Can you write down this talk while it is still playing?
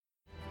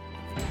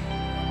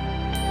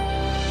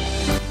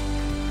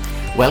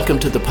Welcome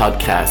to the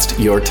podcast,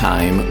 Your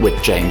Time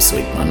with James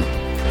Sweetman.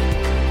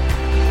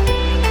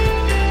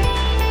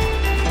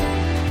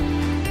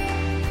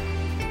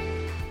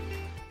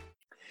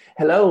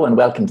 Hello and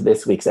welcome to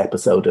this week's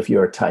episode of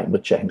Your Time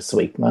with James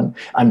Sweetman.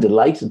 I'm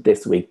delighted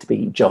this week to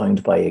be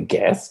joined by a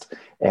guest,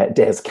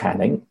 Des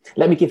Canning.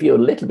 Let me give you a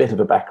little bit of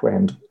a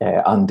background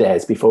on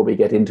Des before we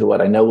get into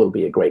what I know will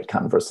be a great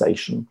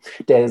conversation.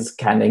 Des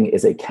Canning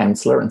is a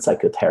counsellor and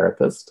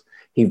psychotherapist.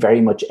 He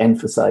very much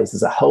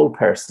emphasizes a whole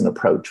person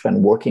approach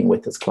when working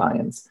with his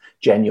clients.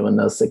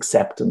 Genuineness,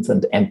 acceptance,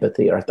 and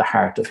empathy are at the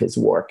heart of his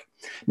work.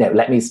 Now,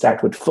 let me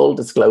start with full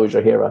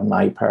disclosure here on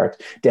my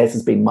part. Des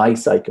has been my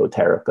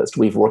psychotherapist.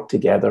 We've worked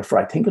together for,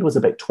 I think it was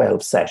about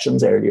 12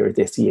 sessions earlier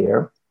this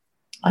year.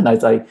 And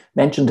as I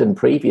mentioned in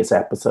previous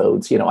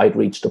episodes, I'd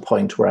reached a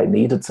point where I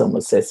needed some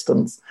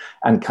assistance,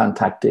 and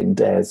contacting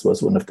Des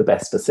was one of the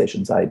best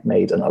decisions I'd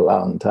made in a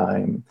long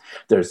time.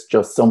 There's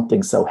just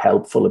something so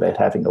helpful about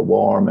having a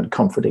warm and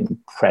comforting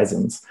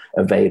presence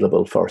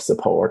available for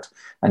support.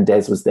 And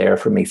Des was there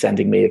for me,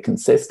 sending me a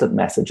consistent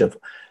message and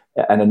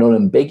an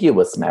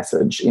unambiguous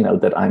message,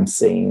 that I'm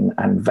seen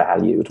and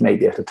valued,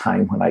 maybe at a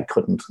time when I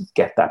couldn't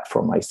get that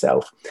for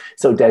myself.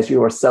 So Des,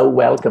 you are so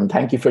welcome.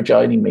 Thank you for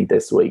joining me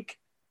this week.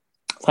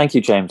 Thank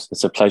you, James.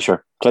 It's a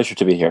pleasure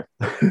to be here.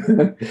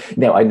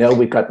 Now, I know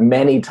we've got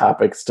many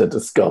topics to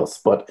discuss,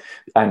 but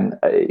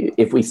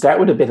if we start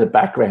with a bit of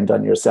background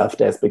on yourself,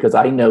 Des, because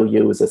I know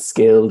you as a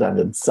skilled and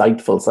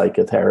insightful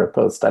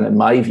psychotherapist, and in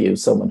my view,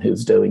 someone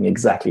who's doing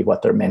exactly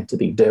what they're meant to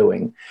be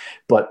doing.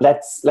 But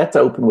let's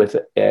open with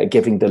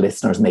giving the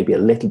listeners maybe a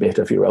little bit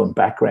of your own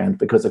background,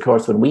 because, of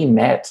course, when we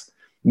met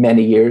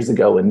many years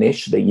ago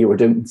initially, you were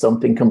doing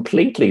something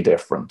completely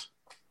different.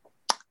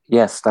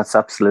 Yes, that's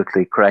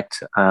absolutely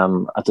correct.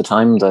 At the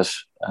time that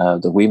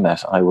we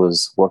met, I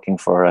was working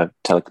for a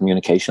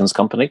telecommunications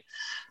company,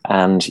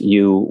 and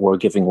you were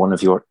giving one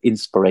of your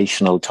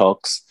inspirational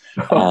talks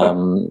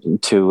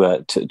to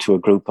a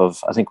group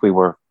of, I think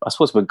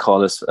we'd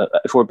call us,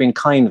 if we're being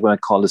kind,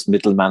 we'd call us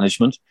middle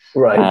management.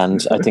 Right.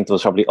 And I think there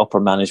was probably upper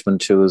management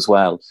too as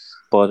well.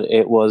 But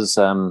it was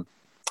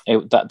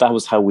that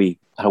was how we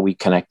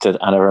connected.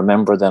 And I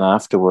remember then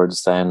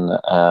afterwards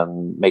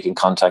making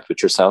contact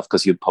with yourself,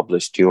 because you'd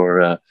published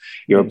your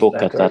book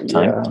at that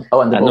time. Yeah.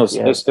 Oh, and the book,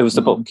 it was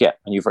the book, yeah.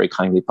 And you very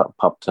kindly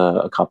popped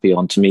a copy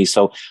onto me.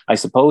 So I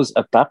suppose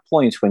at that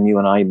point when you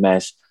and I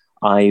met,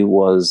 I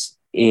was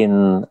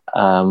in,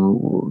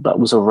 that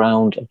was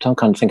around, I'm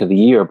trying to think of the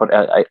year, but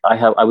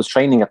I was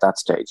training at that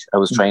stage. I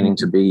was training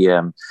to be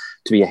a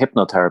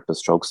hypnotherapist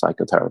stroke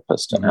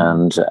psychotherapist.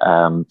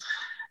 And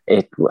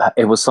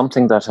it was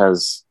something that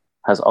has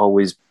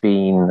always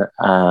been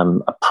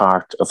a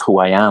part of who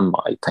I am,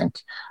 I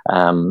think.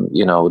 I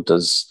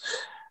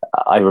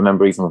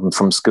remember even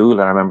from school,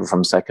 and I remember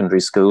from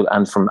secondary school,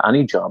 and from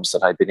any jobs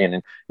that I'd been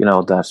in,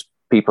 that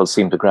people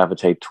seemed to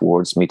gravitate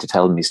towards me to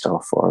tell me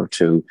stuff, or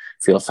to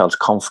felt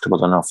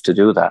comfortable enough to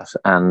do that.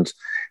 And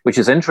which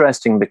is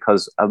interesting,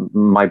 because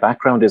my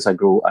background is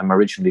I'm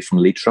originally from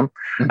Leitrim,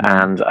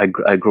 and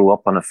I grew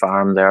up on a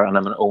farm there, and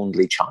I'm an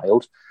only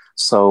child.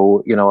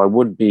 So, I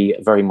would be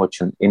very much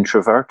an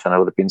introvert, and I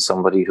would have been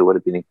somebody who would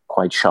have been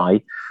quite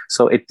shy.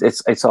 So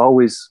it's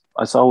always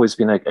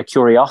been a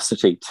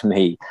curiosity to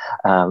me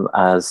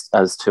as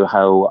to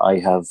how I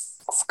have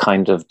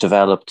kind of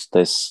developed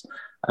this,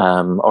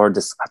 I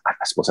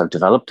suppose I've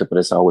developed it, but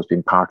it's always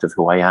been part of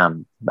who I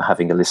am,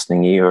 having a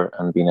listening ear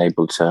and being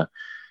able to,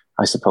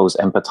 I suppose,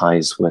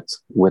 empathize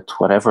with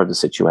whatever the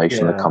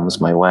situation that comes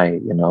my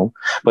way,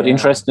 But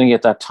interestingly,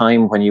 at that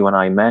time when you and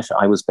I met,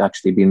 I was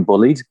actually being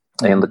bullied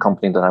in the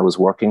company that I was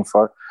working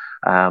for.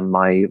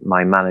 My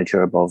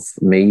manager above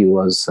me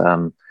was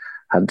I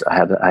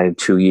had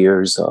 2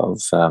 years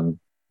of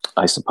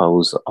I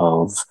suppose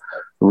of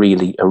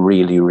a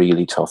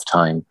really tough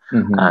time,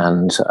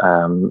 and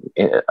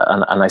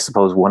I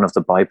suppose one of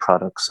the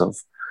byproducts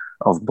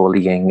of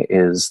bullying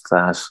is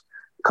that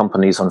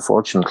companies,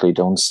 unfortunately,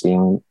 don't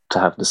seem to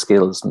have the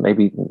skills.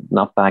 Maybe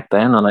not back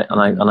then,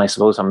 and I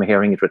suppose I'm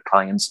hearing it with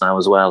clients now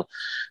as well.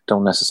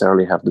 Don't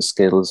necessarily have the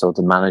skills or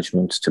the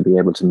management to be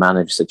able to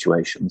manage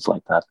situations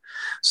like that.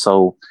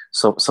 So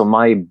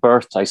my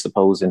birth, I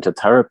suppose, into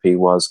therapy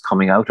was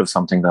coming out of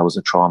something that was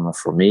a trauma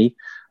for me,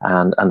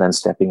 and then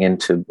stepping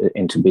into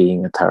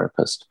being a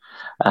therapist.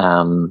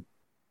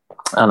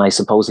 And I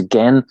suppose,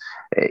 again,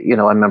 I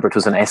remember it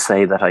was an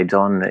essay that I'd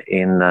done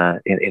in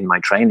my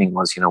training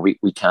was,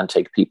 we can't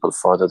take people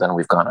further than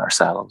we've gone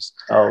ourselves.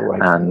 Oh,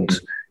 right. And,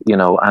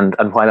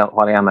 and while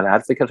I am an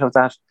advocate of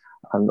that,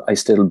 I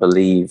still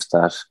believe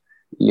that,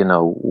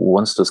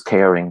 once there's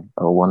caring,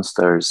 or once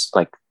there's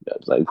like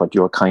what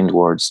your kind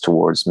words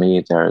towards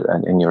me there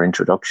and in your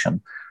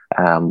introduction,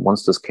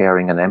 once there's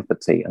caring and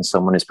empathy, and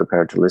someone is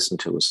prepared to listen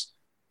to us,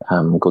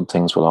 good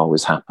things will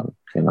always happen,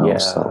 Yeah,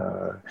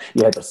 so.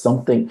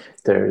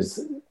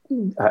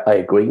 I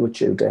agree with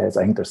you, Des.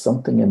 I think there's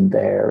something in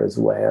there as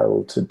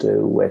well to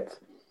do with,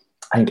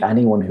 I think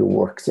anyone who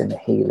works in a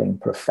healing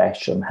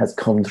profession has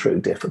come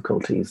through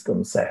difficulties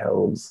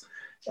themselves.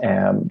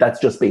 That's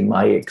just been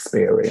my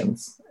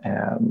experience.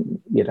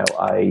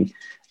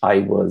 I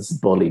was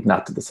bullied,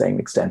 not to the same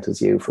extent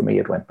as you. For me,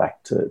 it went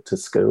back to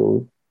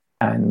school,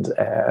 and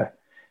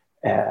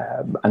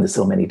there's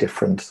so many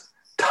different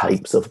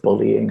types of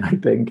bullying, I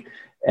think.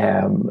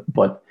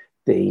 But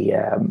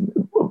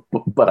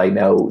I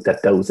know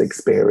that those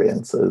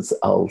experiences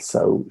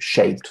also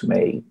shaped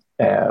me.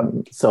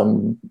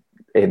 Some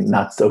in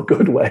not so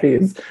good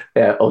ways,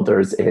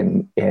 others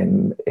in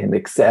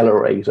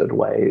accelerated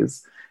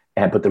ways.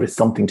 But there is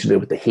something to do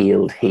with the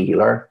healed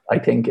healer, I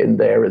think, in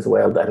there as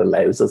well, that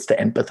allows us to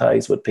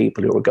empathize with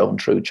people who are going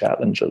through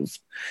challenges.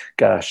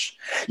 Gosh,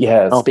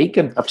 yeah.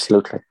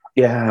 Absolutely,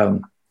 yeah.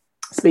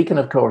 Speaking,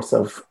 of course,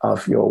 of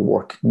your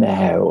work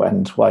now,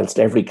 and whilst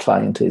every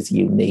client is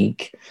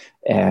unique,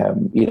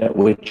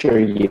 with your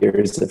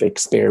years of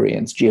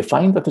experience, do you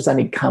find that there's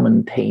any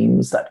common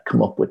themes that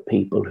come up with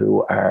people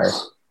who are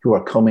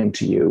coming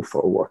to you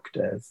for work,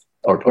 Des,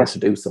 or to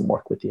do some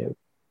work with you?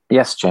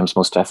 Yes, James,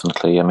 most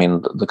definitely. I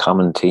mean, the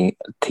common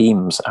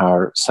themes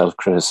are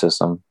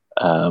self-criticism,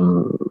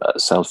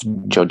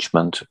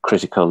 self-judgment,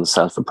 critical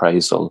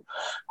self-appraisal,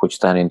 which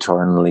then in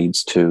turn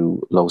leads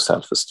to low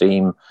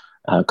self-esteem,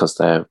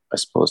 because I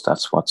suppose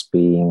that's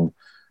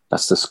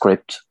the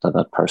script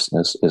that person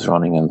is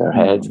running in their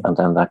head, and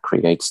then that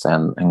creates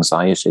then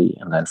anxiety,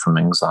 and then from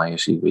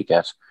anxiety we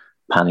get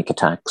panic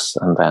attacks,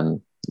 and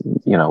then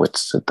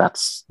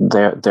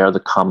they're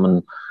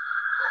the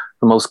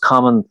most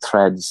common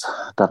threads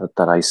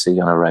that I see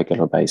on a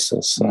regular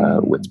basis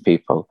with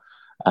people.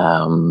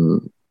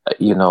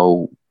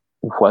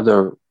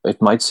 Whether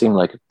it might seem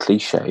like a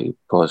cliche,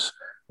 but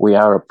we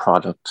are a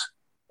product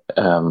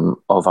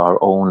of our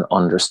own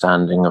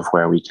understanding of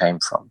where we came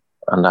from.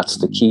 And that's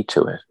the key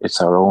to it.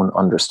 It's our own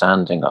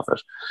understanding of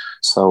it.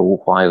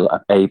 So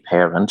while a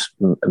parent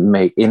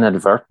may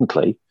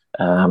inadvertently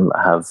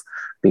have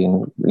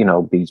been,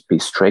 be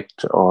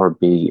strict or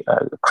be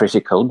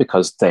critical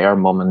because their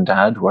mum and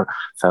dad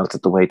felt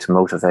that the way to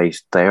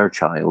motivate their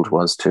child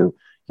was to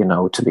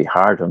be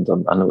hard on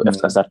them. And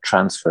as that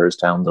transfers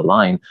down the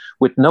line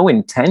with no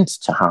intent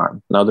to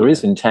harm. Now, there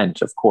is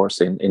intent, of course,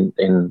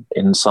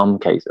 in some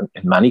cases,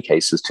 in many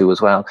cases too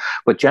as well.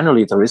 But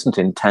generally, there isn't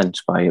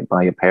intent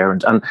by a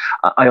parent. And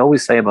I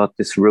always say about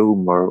this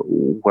room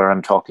where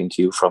I'm talking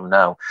to you from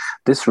now,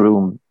 this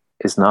room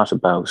is not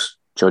about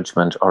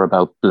judgment or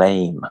about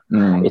blame.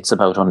 It's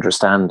about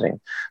understanding.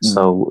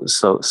 So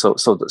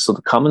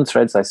the common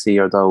threads I see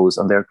are those,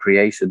 and they're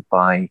created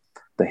by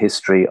the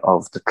history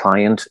of the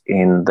client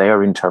in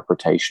their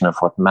interpretation of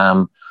what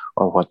mom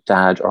or what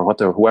dad or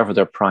whoever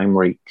their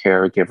primary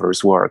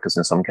caregivers were, because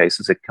in some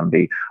cases it can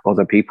be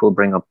other people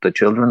bring up the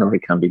children, or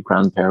it can be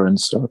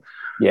grandparents or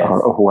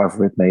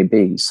whoever it may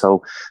be.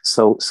 So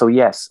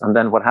yes. And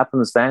then what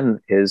happens then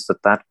is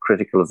that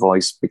critical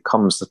voice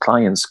becomes the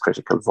client's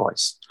critical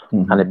voice,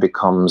 and it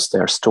becomes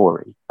their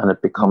story, and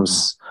it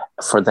becomes,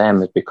 for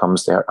them, it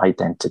becomes their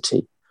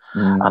identity.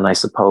 And I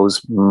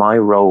suppose my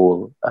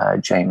role,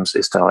 James,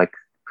 is to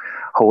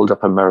hold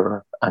up a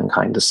mirror and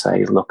kind of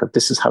say, look,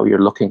 this is how you're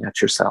looking at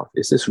yourself.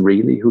 Is this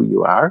really who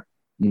you are?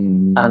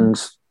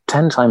 And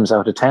 10 times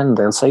out of 10,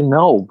 they'll say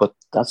no, but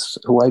that's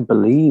who I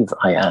believe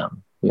I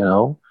am,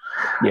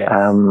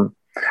 Yeah.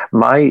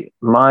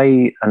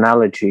 My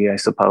analogy, I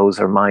suppose,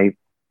 or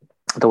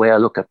the way I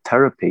look at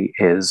therapy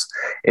is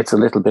it's a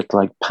little bit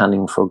like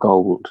panning for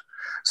gold.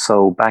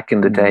 So back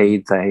in the day,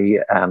 they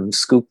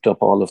scooped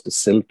up all of the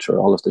silt or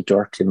all of the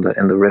dirt in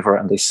the river,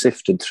 and they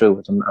sifted through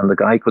it. And the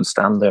guy could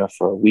stand there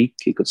for a week,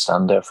 he could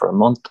stand there for a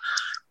month,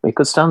 he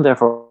could stand there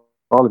for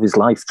all of his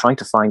life trying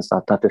to find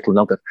that little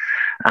nugget.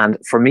 And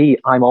for me,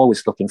 I'm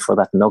always looking for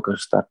that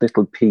nugget, that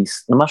little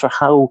piece, no matter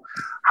how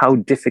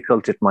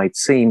difficult it might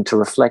seem, to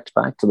reflect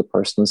back to the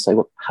person and say,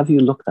 well, have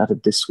you looked at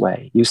it this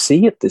way? You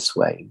see it this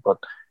way, but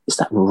is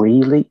that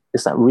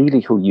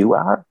really who you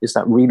are? Is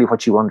that really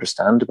what you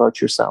understand about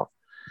yourself?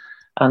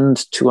 And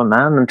to a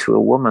man and to a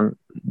woman,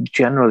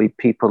 generally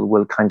people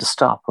will kind of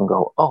stop and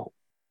go, oh,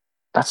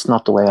 that's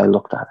not the way I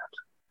looked at it.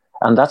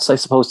 And that's, I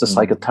suppose, the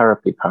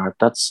psychotherapy part.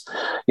 That's,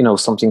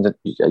 something that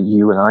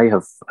you and I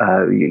have,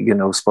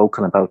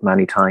 spoken about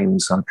many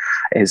times, and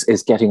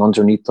is getting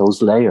underneath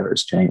those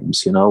layers,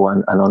 James, and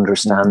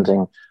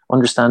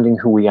understanding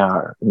who we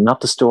are, not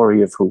the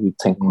story of who we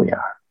think we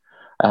are.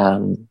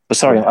 But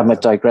sorry, I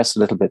might digress a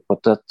little bit,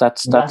 but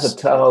that's not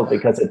at all,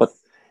 because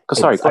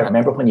I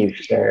remember when you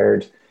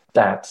shared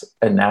that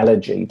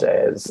analogy,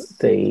 Des,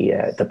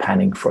 the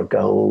panning for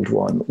gold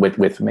one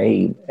with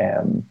me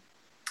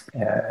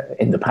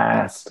in the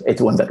past.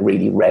 It's one that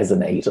really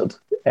resonated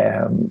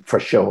for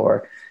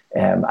sure.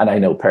 And I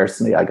know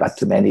personally I got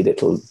too many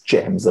little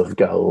gems of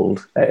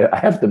gold. I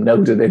have them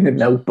noted in a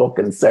notebook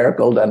and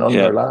circled and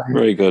underlined. Yeah,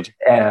 very good.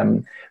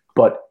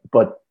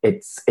 But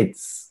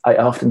it's I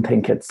often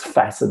think it's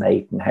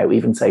fascinating how,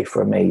 even say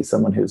for me,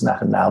 someone who's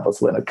not a novice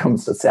when it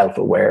comes to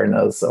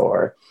self-awareness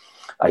or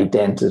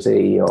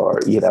identity, or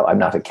I'm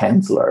not a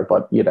counselor,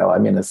 but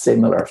I'm in a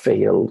similar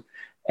field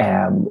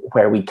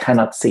where we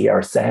cannot see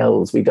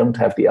ourselves. We don't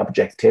have the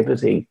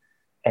objectivity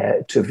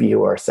to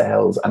view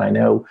ourselves. And I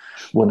know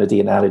one of the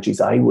analogies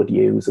I would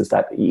use is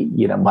that,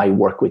 you know, my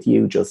work with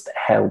you just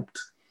helped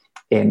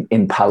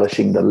in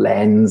polishing the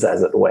lens,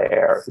 as it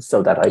were,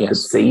 so that I could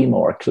see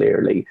more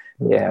clearly,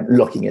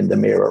 looking in the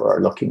mirror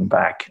or looking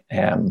back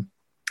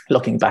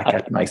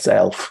at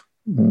myself.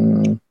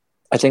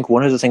 I think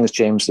one of the things,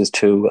 James, is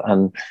too,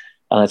 and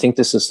I think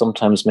this is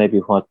sometimes maybe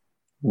what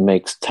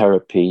makes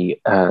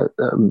therapy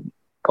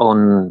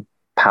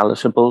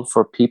unpalatable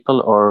for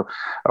people, or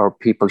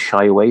people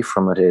shy away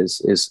from it, is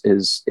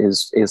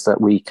that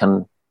we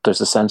can. There's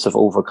a sense of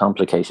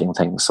overcomplicating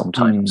things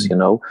sometimes, you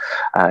know,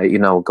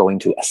 going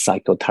to a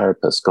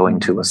psychotherapist, going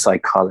to a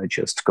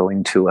psychologist,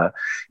 going to a,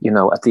 you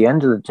know, at the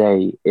end of the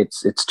day,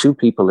 it's two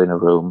people in a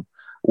room.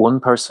 One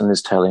person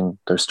is telling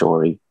their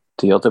story.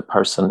 The other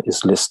person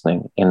is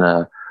listening in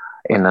a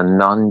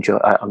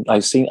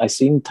I've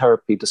seen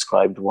therapy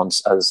described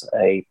once as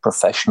a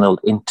professional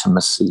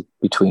intimacy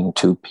between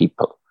two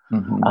people.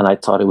 And I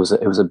thought it was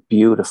a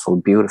beautiful,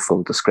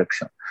 beautiful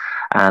description.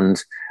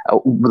 And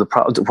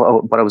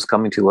what I was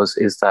coming to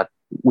is that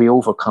we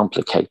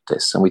overcomplicate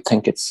this, and we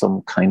think it's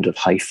some kind of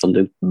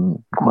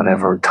highfalutin,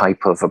 whatever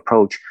type of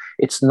approach.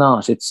 It's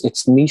not.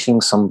 It's meeting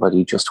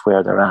somebody just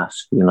where they're at.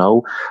 You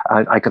know,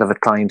 I could have a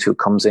client who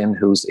comes in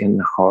who's in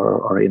her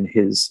or in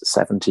his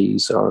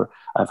 70s, or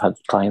I've had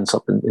clients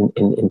up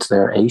into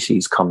their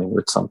 80s coming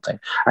with something,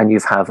 and you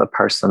have a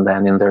person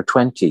then in their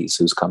 20s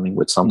who's coming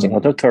with something, or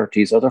their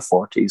 30s, or their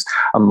 40s,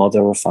 a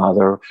mother or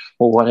father,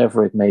 or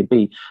whatever it may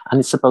be, and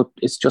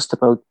it's just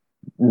about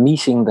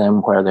meeting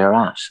them where they're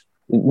at.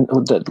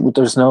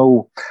 There's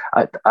no,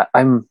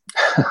 I'm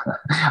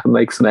I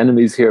make some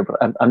enemies here, but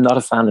I'm not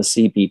a fan of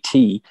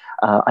CBT.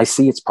 I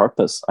see its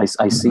purpose. I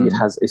see it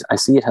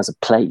has a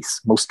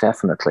place, most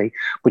definitely.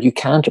 But you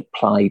can't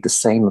apply the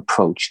same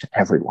approach to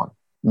everyone.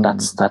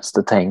 That's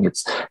the thing.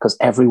 It's because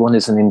everyone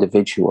is an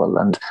individual,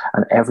 and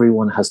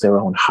everyone has their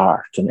own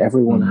heart, and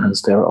everyone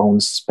has their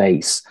own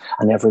space,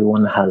 and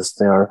everyone has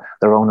their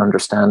own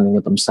understanding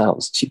of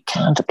themselves. So you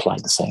can't apply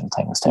the same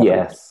things to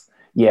everyone.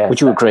 Yes.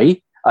 Would you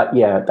agree?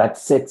 That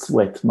sits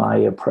with my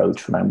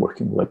approach when I'm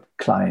working with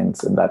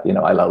clients, and that, you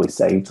know, I'll always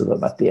say to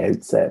them at the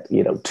outset,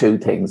 you know, two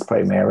things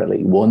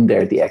primarily. One,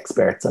 they're the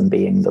experts on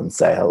being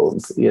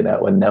themselves, you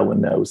know, and no one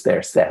knows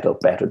their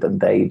setup better than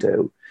they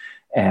do.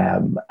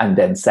 And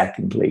then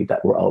secondly,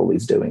 that we're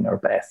always doing our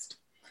best.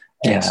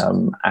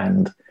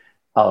 And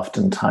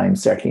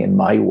oftentimes, certainly in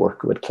my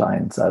work with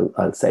clients,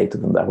 I'll say to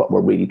them that what we're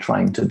really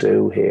trying to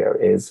do here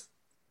is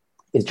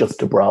just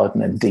to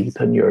broaden and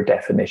deepen your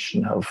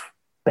definition of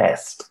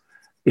best.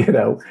 You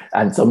know,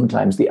 and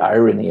sometimes the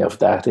irony of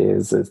that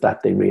is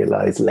that they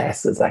realize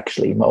less is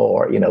actually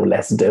more, you know,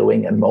 less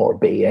doing and more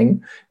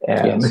being.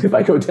 If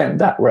I go down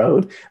that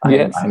road,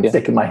 I'm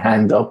sticking my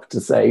hand up to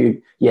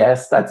say,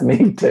 yes, that's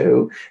me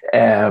too.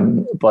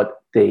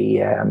 But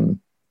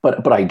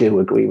I do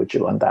agree with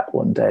you on that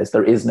one, Des.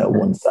 There is no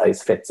one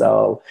size fits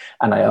all.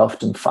 And I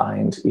often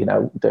find, you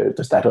know,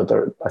 there's that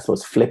other, I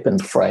suppose,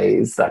 flippant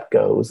phrase that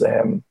goes,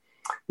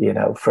 you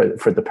know, for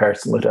the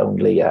person with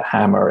only a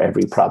hammer,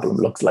 every problem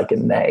looks like a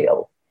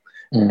nail.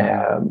 You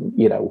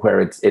know, where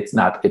it's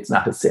not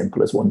as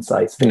simple as one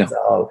size fits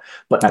all.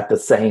 But at the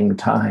same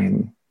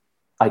time,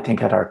 I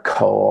think at our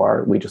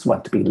core, we just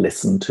want to be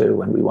listened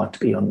to, and we want to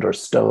be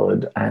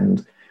understood.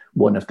 And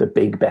one of the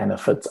big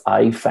benefits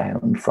I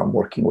found from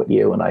working with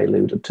you, and I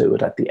alluded to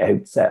it at the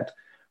outset,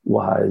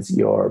 was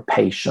your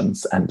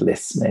patience and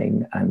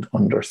listening and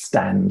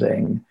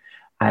understanding,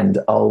 and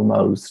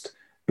almost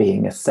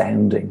being a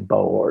sounding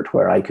board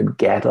where I could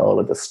get all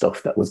of the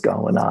stuff that was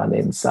going on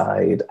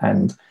inside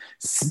and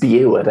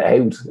spew it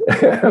out.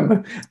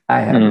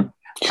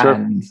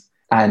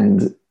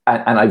 And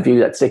I view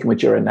that, sticking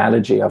with your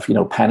analogy of, you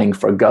know, panning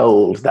for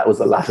gold, that was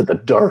a lot of the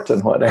dirt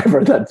and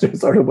whatever that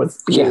just sort of was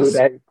spewed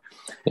out.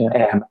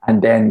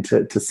 And then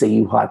to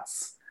see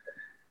what's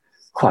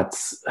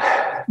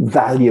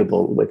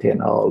valuable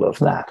within all of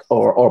that,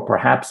 or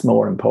perhaps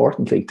more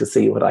importantly, to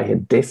see what I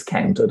had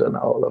discounted in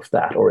all of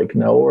that or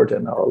ignored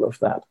in all of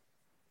that.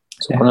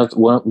 So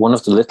one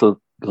of the little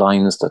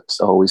lines that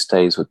always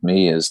stays with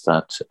me is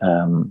that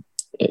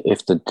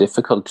if the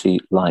difficulty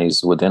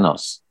lies within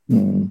us,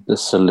 the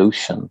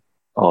solution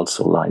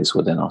also lies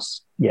within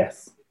us.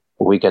 Yes.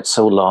 We get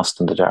so lost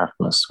in the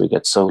darkness. We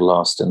get so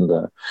lost in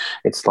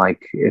it's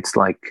like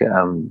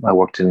I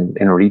worked in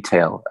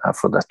retail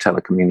for that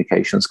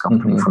telecommunications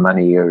company for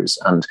many years,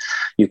 and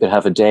you could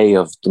have a day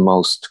of the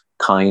most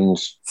kind,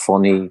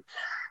 funny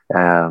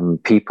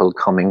people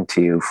coming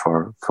to you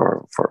for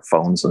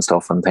phones and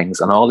stuff and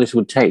things, and all it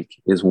would take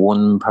is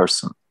one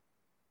person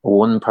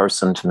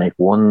to make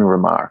one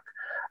remark,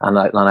 and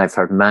I've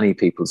heard many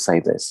people say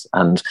this,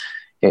 and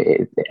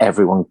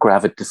everyone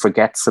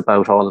forgets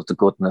about all of the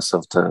goodness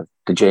of the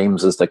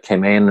Jameses that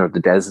came in, or the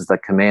Deses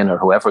that came in, or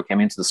whoever came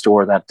into the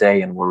store that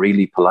day and were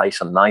really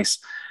polite and nice,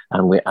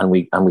 and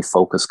we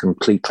focus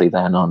completely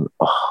then on,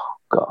 oh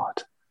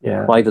God,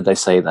 why did they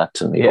say that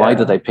to me? Why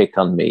did they pick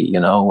on me?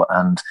 You know,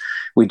 and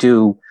we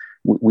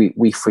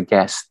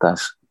forget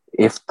that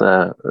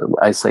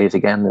I say it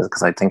again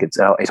because I think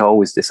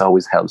this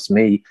always helps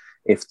me.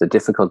 If the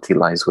difficulty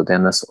lies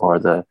within us, or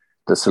the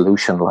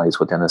solution lies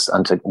within us,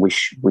 and we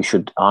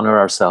should honor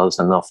ourselves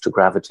enough to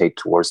gravitate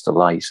towards the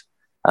light,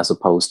 as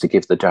opposed to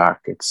give the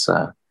dark its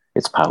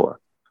power.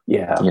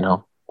 Yeah. You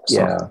know.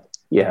 So.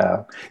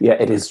 Yeah.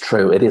 It is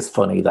true. It is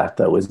funny that,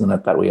 though, isn't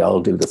it, that we all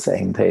do the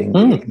same thing.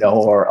 We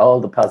ignore all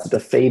the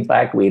positive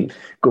feedback. We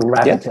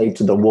gravitate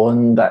to the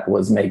one that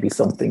was maybe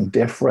something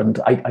different.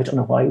 I don't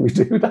know why we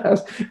do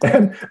that,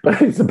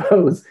 but I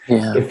suppose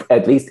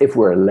if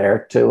we're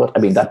alert to it, I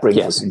mean, that brings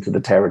us into the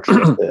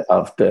territory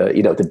of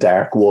the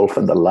dark wolf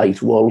and the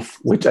light wolf,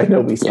 which I know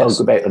we spoke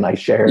about, and I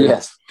shared.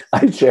 Yes.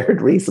 I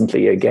shared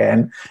recently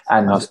again.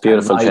 And that's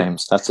beautiful,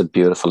 James. That's a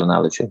beautiful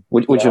analogy.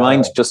 Would you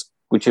mind just?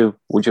 Would you?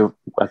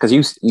 Because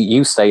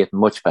you say it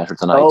much better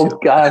than I do. Oh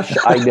gosh,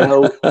 I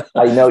know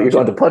you're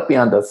going to put me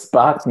on the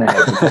spot now.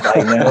 Because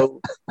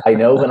I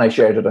know when I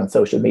shared it on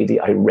social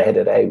media, I read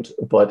it out.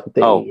 But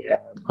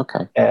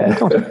okay,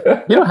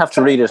 you don't have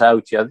to read it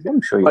out yet.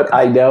 I'm sure you. But can.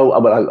 I know.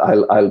 But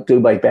I'll do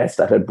my best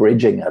at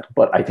abridging it.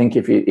 But I think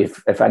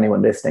if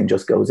anyone listening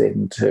just goes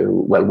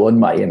into my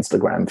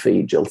Instagram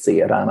feed, you'll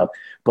see it on it.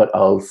 But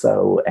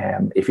also,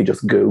 if you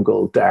just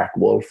Google dark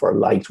wolf or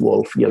light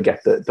wolf, you'll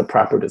get the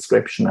proper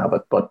description of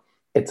it. But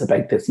it's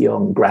about this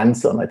young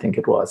grandson, I think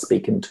it was,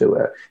 speaking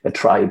to a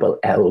tribal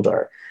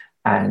elder.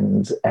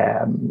 And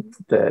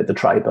the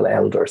tribal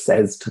elder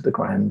says to the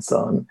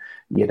grandson,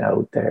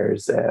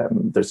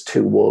 there's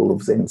two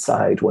wolves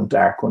inside, one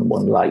dark one,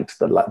 one light.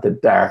 The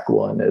dark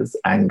one is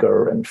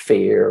anger and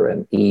fear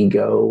and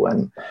ego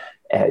and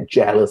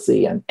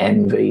jealousy and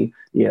envy,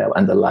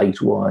 and the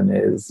light one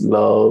is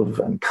love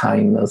and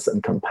kindness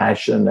and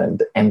compassion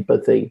and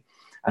empathy.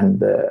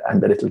 And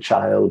the little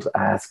child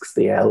asks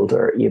the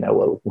elder,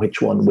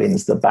 which one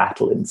wins the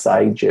battle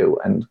inside you?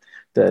 And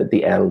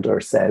the elder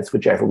says,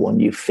 whichever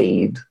one you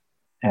feed.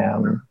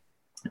 And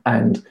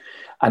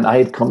I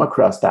had come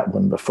across that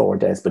one before,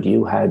 Des, but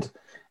you had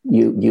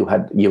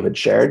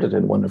shared it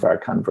in one of our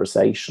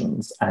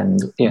conversations,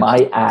 and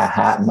my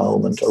aha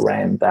moment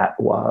around that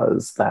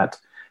was that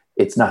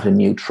it's not a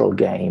neutral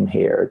game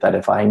here, that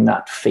if I'm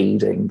not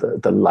feeding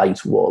the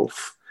light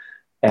wolf,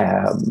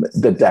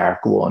 the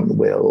dark one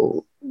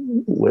will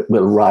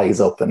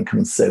rise up and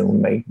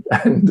consume me.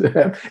 And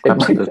it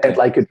might sound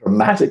like a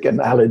dramatic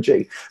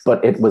analogy,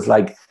 but it was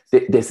like,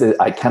 this is,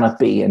 I cannot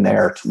be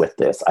inert with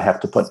this. I have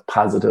to put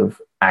positive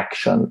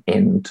action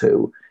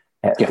into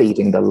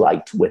feeding the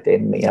light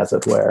within me, as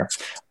it were.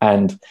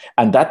 And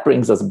that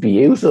brings us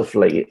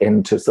beautifully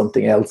into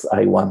something else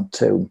I want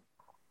to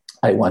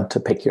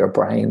pick your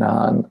brain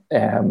on,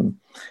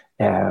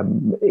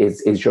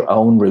 is your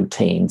own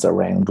routines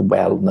around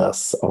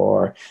wellness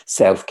or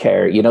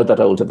self-care. You know that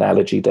old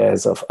analogy,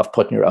 Des, of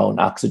putting your own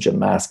oxygen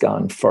mask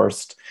on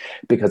first,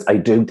 because I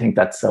do think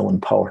that's so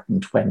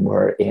important when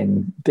we're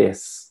in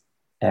this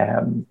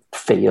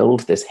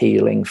field, this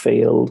healing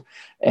field,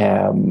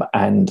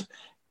 and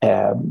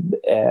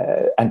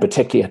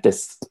particularly at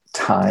this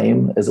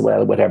time as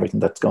well, with everything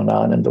that's going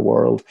on in the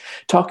world.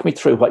 Talk me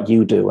through what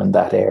you do in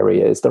that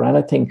area. Is there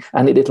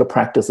any little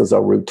practices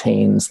or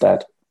routines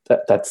that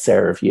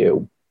serve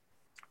you?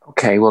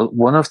 Okay, well,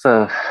 one of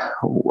the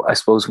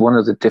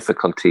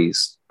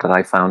difficulties that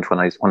I found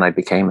when I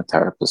became a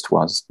therapist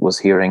was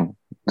hearing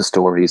the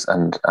stories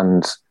and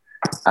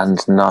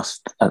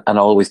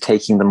always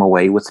taking them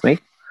away with me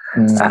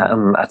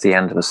at the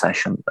end of a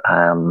session.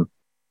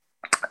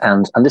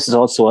 And this is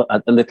also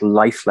a little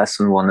life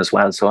lesson one as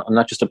well. So I'm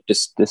not just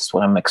this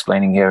what I'm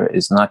explaining here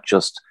is not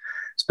just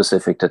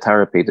specific to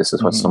therapy. This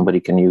is what somebody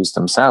can use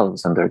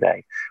themselves in their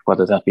day,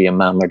 whether that be a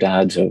mom or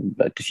dad,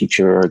 a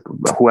teacher, or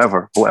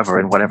whoever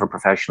in whatever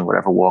profession,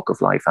 whatever walk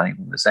of life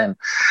anyone is in.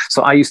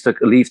 So I used to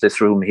leave this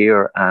room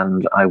here,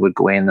 and I would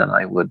go in and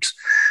I would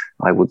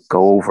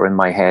go over in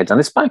my head, and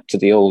it's back to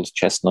the old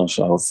chestnut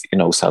of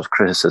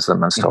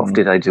self-criticism and stuff.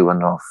 Did I do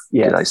enough?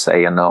 Yes. Did I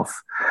say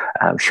enough?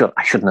 I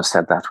shouldn't have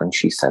said that when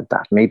she said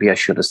that. Maybe I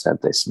should have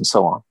said this, and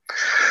so on.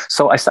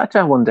 So I sat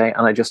down one day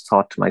and I just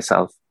thought to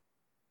myself,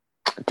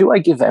 do I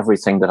give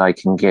everything that I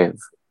can give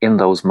in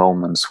those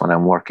moments when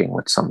I'm working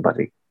with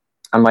somebody?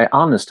 And my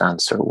honest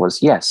answer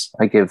was yes,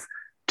 I give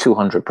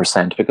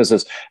 200%, because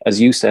as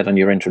you said in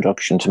your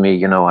introduction to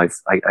me, I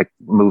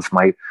moved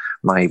my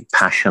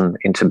passion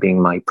into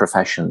being my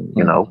profession,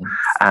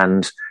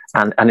 and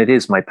it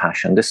is my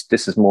passion. This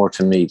is more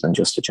to me than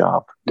just a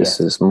job. This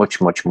is much,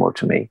 much more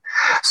to me.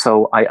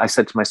 So I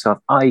said to myself,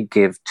 I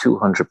give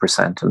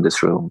 200% in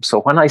this room.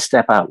 So when I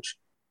step out,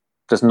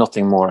 there's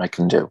nothing more I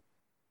can do.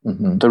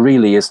 There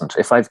really isn't.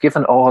 If I've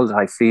given all that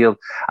I feel,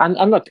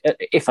 and look,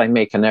 if I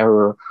make an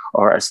error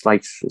or a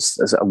slight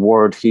a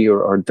word here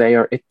or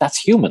there, that's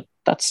human.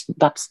 That's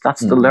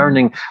the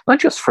learning,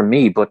 not just for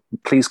me, but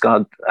please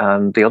God,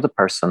 the other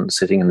person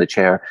sitting in the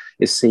chair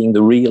is seeing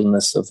the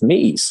realness of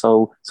me.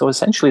 So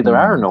essentially, there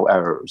are no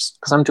errors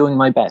because I'm doing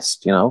my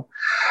best.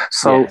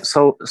 So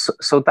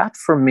that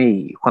for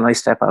me, when I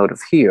step out of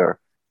here,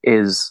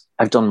 is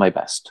I've done my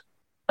best.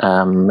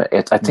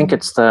 I think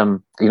it's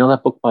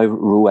that book by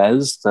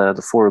Ruiz,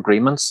 the Four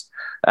Agreements.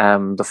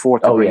 The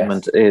fourth Oh,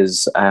 agreement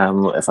is,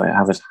 if I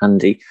have it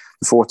handy,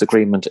 the fourth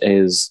agreement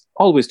is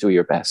always do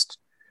your best.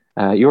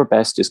 Your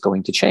best is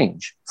going to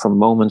change from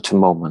moment to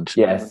moment.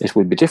 Yes. It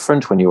will be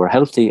different when you are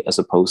healthy as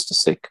opposed to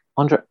sick.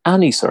 Under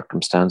any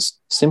circumstance,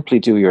 simply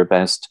do your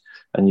best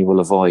and you will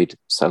avoid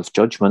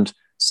self-judgment,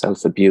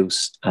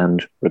 self-abuse,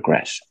 and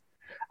regret.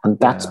 And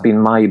that's been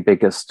my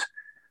biggest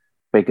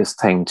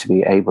thing, to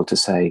be able to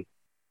say,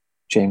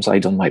 James, I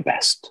done my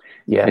best.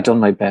 Yeah. I done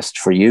my best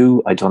for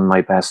you. I done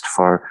my best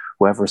for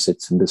whoever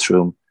sits in this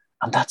room.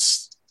 And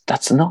that's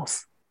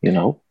enough, you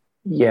know?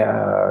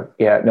 Yeah.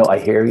 No, I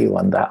hear you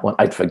on that one.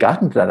 I'd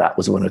forgotten that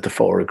was one of the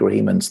four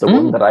agreements. The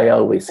one that I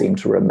always seem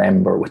to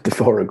remember with the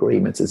four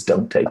agreements is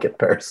don't take it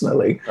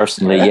personally.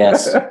 Personally,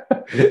 yes.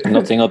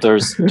 Nothing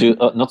others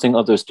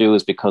do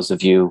is because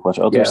of you. What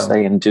others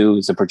say and do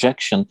is a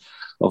projection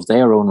of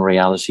their own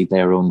reality,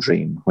 their own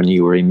dream. When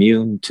you are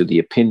immune to the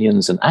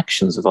opinions and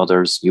actions of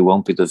others, you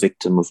won't be the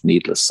victim of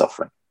needless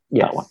suffering.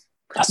 Yes. That one.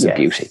 That's the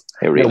beauty.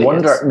 It really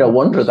is. No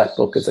wonder that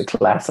book is a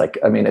classic.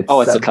 I mean, it's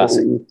a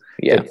classic.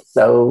 Yeah. It's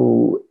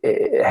so,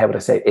 how would I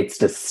say, it's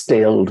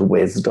distilled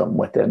wisdom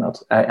within it.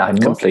 I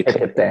must pick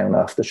it down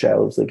off the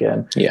shelves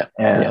again. Yeah.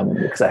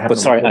 Because I haven't. But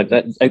sorry,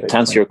 to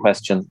answer your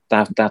question,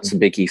 that's a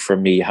biggie for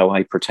me, how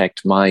I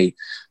protect my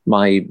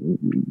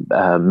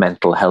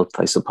mental health,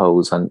 I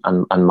suppose, and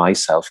my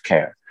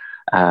self-care.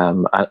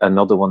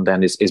 Another one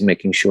then is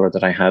making sure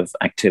that I have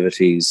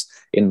activities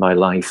in my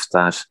life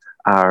that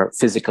are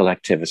physical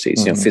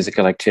activities. You know,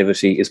 physical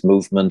activity is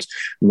movement.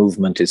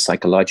 Movement is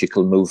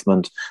psychological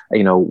movement.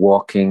 You know,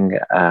 walking.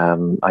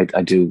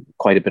 I do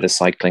quite a bit of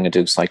cycling. I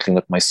do cycling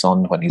with my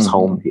son when he's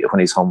home.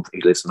 When he's home,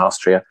 he lives in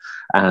Austria,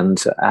 and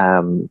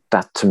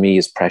that to me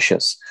is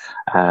precious.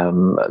 I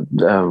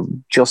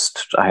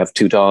have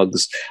two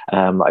dogs.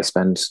 I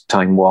spend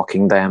time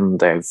walking them.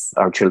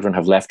 Our children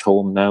have left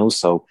home now,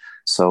 so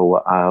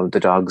the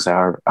dogs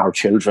are our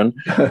children,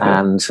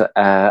 and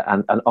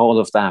all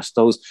of that.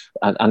 Those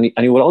and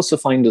you will also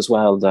find as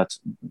well that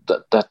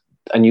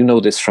and you know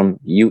this from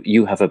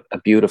you have a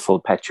beautiful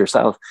pet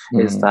yourself,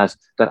 is that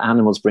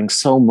animals bring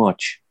so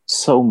much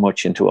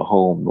into a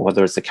home,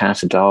 whether it's a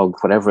cat, a dog,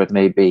 whatever it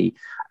may be.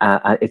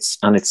 It's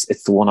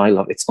the one I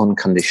love. It's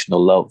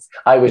unconditional love.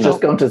 I was just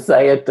going to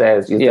say it,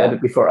 Des. You said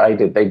it before I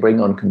did. They bring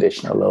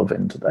unconditional love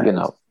into that. You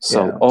know,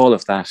 so all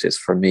of that is,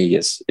 for me,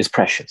 is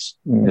precious.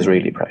 Is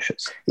really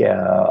precious.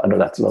 Yeah, I know,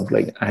 that's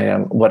lovely.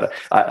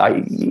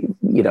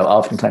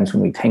 Oftentimes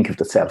when we think of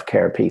the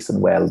self-care piece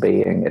and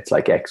well-being, it's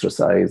like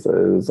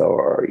exercises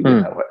or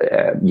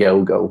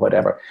yoga or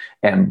whatever.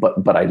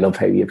 But I love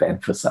how you've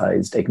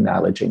emphasized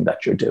acknowledging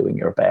that you're doing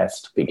your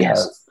best,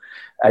 because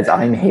as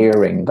I'm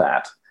hearing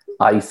that,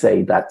 I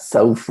say that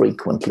so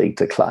frequently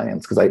to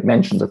clients, because I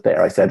mentioned it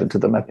there. I said it to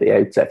them at the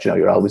outset,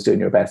 you're always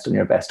doing your best and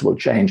your best will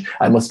change.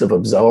 I must have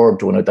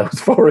absorbed one of those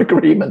four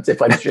agreements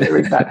if I'm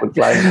sharing that with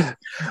clients.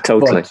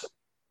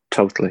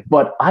 Totally.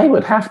 But I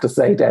would have to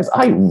say, Des,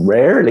 I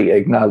rarely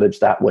acknowledge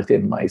that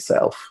within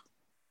myself.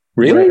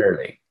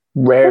 Really?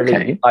 Rarely.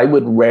 Okay. I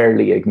would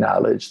rarely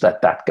acknowledge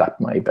that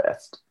got my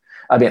best.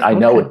 I mean, I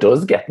know it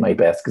does get my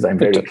best because I'm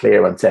very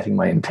clear on setting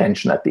my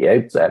intention at the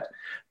outset,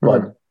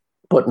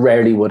 but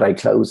rarely would I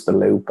close the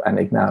loop and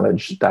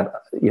acknowledge that,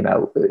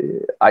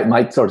 I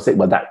might sort of say,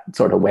 well, that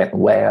sort of went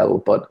well,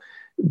 but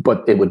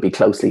it would be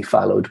closely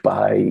followed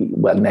by,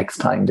 well, next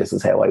time this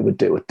is how I would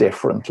do it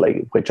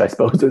differently, which I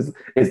suppose is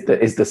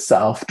the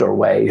softer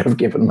way of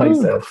giving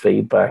myself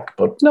feedback.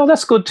 But no,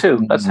 that's good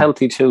too. That's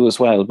healthy too as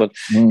well. But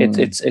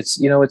it's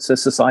it's a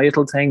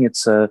societal thing.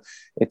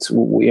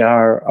 We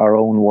are our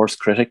own worst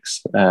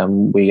critics.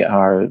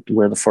 We're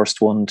the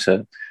first one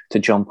to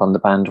jump on the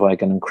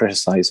bandwagon and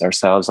criticize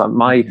ourselves.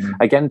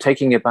 Again,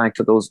 taking it back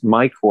to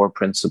my core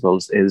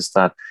principles is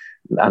that,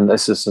 and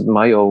this is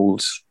my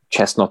old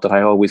chestnut that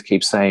I always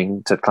keep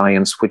saying to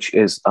clients, which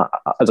is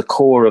at the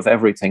core of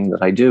everything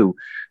that I do.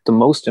 The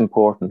most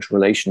important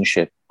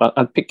relationship,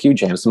 I'll pick you,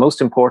 James, the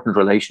most important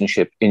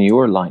relationship in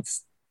your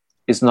life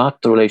is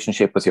not the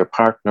relationship with your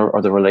partner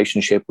or the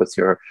relationship with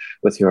your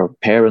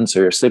parents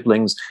or your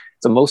siblings.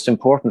 The most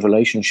important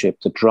relationship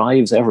that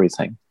drives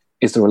everything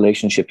is the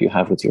relationship you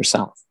have with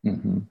yourself.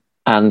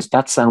 And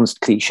that sounds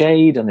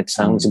cliched and it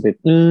sounds a bit,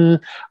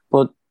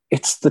 but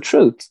it's the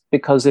truth.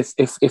 Because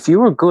if you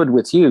were good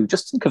with you,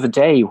 just think of a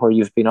day where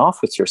you've been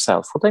off with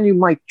yourself. Well, then you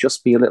might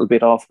just be a little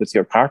bit off with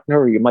your partner,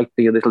 or you might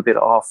be a little bit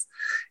off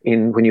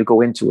when you go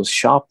into a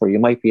shop, or you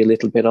might be a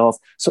little bit off.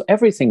 So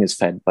everything is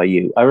fed by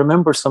you. I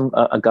remember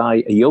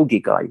a yogi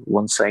guy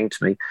once saying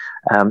to me,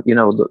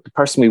 the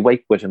person we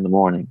wake with in the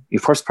morning, the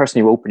first person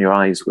you open your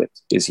eyes with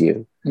is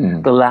you.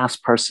 The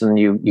last person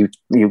you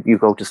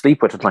go to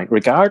sleep with at night,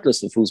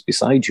 regardless of who's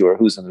beside you or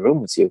who's in the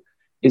room with you,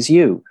 is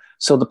you.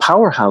 So the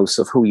powerhouse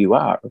of who you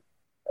are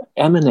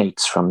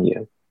emanates from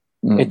you.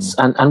 It's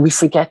and we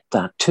forget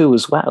that too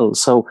as well.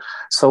 So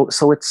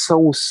it's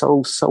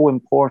so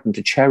important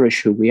to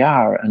cherish who we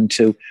are and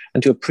to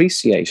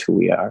appreciate who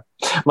we are.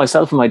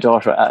 Myself and my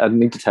daughter, I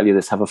mean to tell you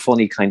this, have a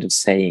funny kind of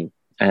saying.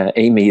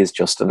 Amy is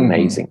just an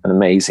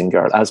amazing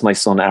girl, as my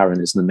son Aaron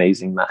is an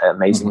amazing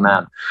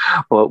man.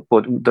 But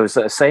there's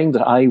a saying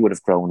that I would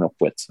have grown up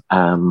with,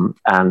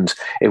 and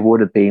it would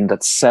have been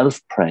that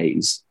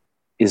self-praise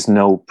is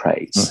no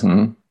praise.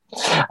 And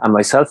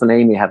myself and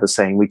Amy had a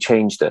saying, we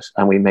changed it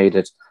and we made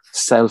it,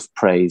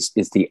 self-praise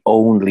is the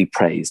only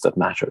praise that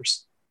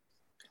matters.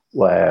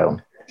 Wow.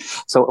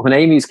 So when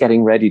Amy's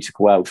getting ready to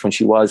go out, when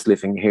she was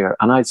living here,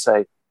 and I'd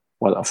say,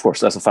 well, of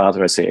course, as a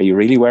father, I say, are you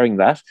really wearing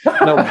that?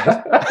 No.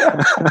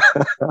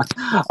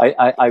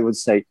 I would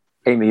say,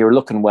 Amy, you're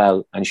looking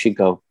well. And she'd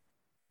go,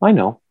 I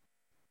know.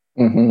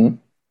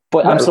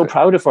 But I'm so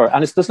proud of her.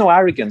 And there's no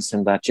arrogance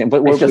in that, Jim.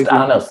 But it's just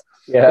honest.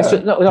 Yeah.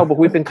 But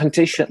we've been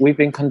conditioned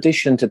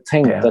to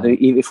think that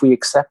if we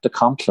accept a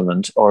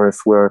compliment, or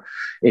if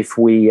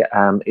we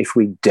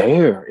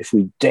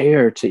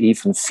dare to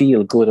even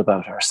feel good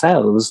about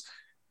ourselves,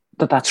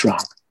 that's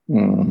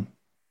wrong.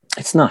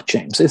 It's not,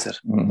 James, is it?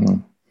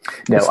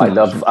 No, I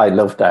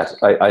love that.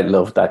 I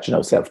love that,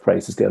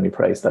 self-praise is the only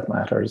praise that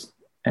matters.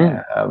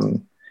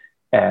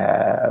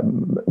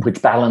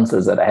 Which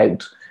balances it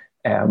out.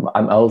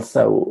 I'm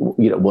also,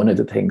 one of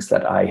the things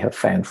that I have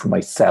found for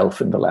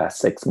myself in the last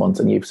 6 months,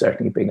 and you've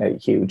certainly been a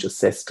huge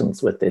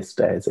assistance with this,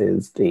 Des,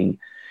 is the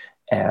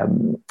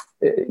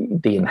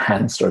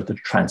enhanced or the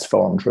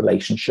transformed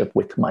relationship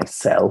with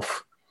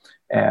myself.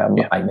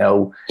 I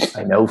know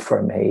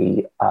for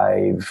me,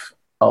 I've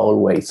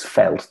always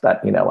felt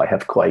that, I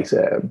have quite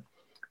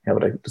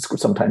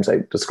sometimes I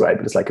describe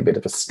it as like a bit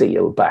of a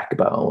steel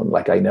backbone.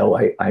 Like I know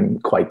I'm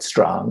quite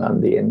strong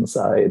on the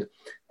inside,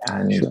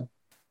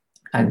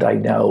 and I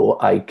know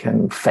I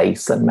can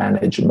face and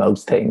manage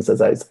most things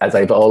as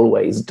I've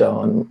always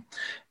done.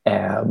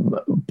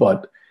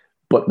 But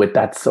with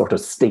that sort of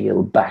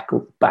steel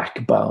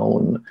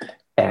backbone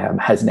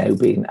has now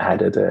been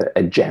added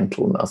a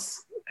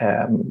gentleness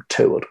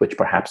to it, which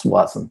perhaps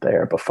wasn't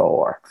there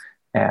before,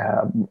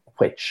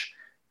 which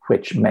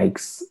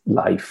makes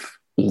life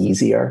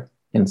easier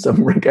in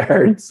some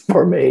regards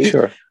for me.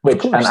 Sure.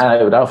 And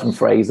I would often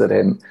phrase it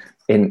in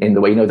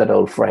the way, that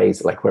old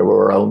phrase, like where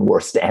we're our own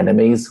worst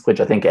enemies, which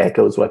I think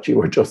echoes what you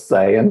were just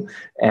saying.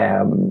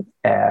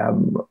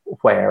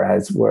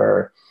 Whereas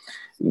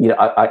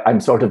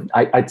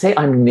I'd say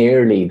I'm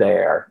nearly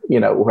there,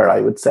 where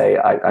I would say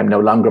I'm no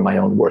longer my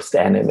own worst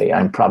enemy.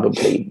 I'm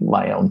probably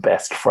my own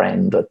best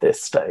friend at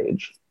this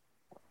stage.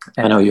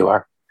 I know you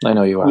are.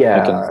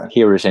 Yeah. I can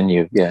hear it in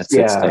you. Yeah,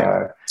 it's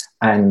there.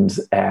 And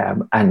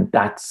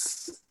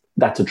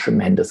that's a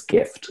tremendous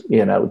gift.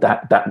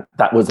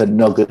 That was a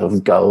nugget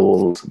of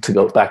gold, to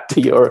go back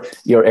to your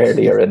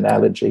earlier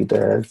analogy,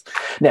 Des.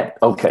 Now,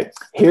 okay,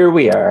 here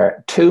we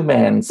are, two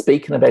men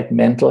speaking about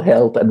mental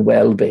health and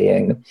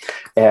well-being.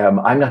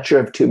 I'm not sure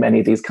if too many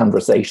of these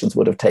conversations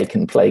would have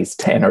taken place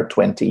 10 or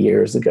 20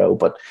 years ago,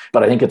 but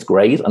I think it's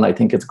great. And I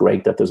think it's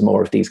great that there's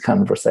more of these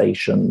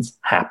conversations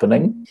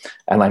happening.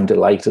 And I'm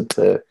delighted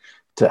to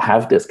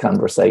have this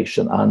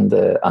conversation on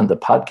the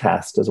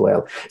podcast as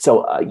well.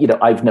 So,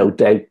 I've no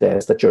doubt,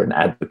 Des, that you're an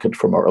advocate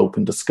for more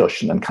open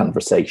discussion and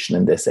conversation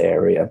in this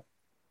area,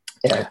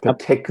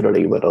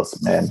 particularly with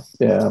us men.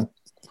 Yeah,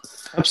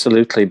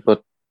 absolutely.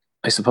 But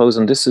I suppose,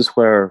 and this is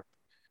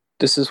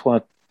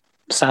what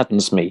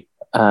saddens me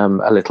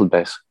a little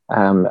bit,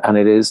 and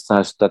it is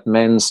that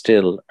men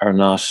still are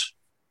not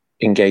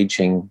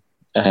engaging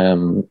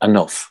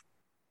enough.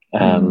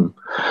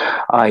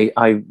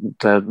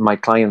 My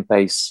client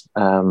base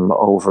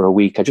over a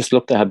week, I just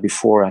looked ahead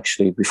before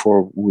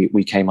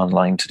we came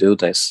online to do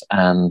this,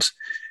 and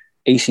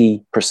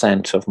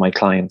 80% of my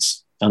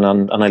clients, and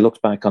I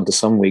looked back onto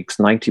some weeks,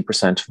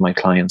 90% of my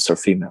clients are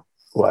female.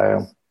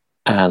 Wow.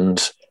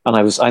 And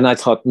I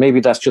thought maybe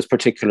that's just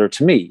particular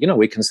to me.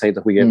 We can say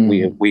that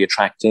we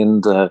attract in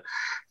the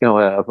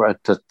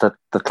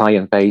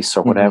client base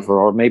or whatever,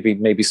 or maybe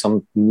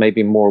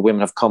more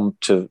women have come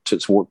to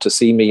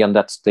see me, and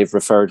that they've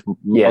referred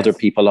other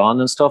people on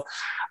and stuff,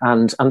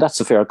 and that's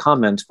a fair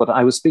comment. But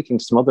I was speaking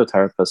to some other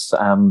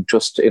therapists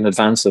just in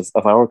advance of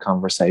our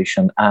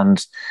conversation,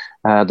 and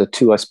the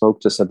two I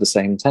spoke to said the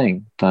same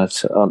thing,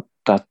 that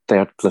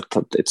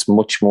it's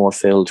much more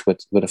filled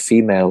with a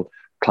female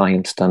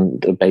client than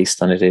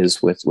it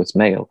is with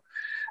male.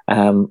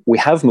 We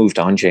have moved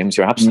on, James.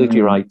 You're absolutely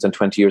right. And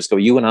 20 years ago,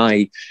 you and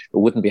I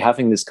wouldn't be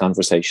having this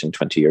conversation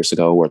 20 years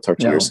ago or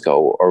 30 years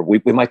ago, or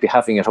we might be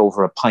having it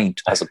over a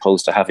pint as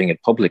opposed to having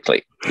it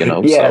publicly.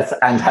 Yes,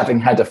 and having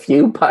had a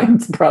few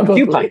pints,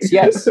 probably. A few pints,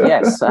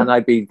 yes. And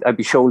I'd be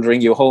shouldering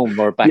you home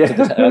or back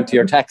to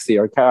your taxi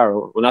or car,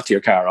 well, not to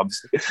your car,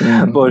 obviously.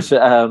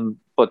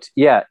 But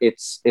yeah,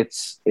 it's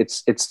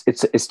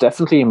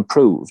definitely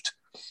improved,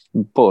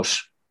 but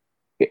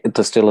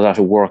there's still a lot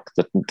of work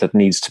that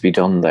needs to be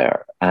done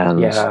there,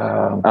 and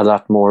a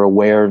lot more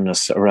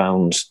awareness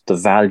around the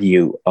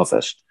value of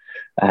it.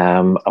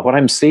 What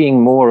I'm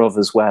seeing more of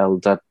as well,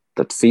 that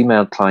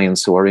female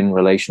clients who are in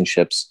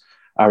relationships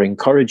are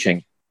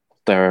encouraging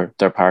their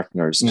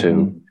partners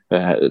to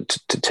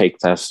take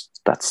that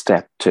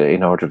step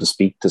in order to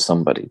speak to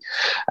somebody,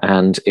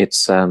 and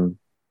it's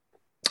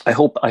I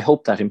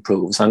hope that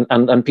improves,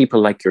 and people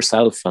like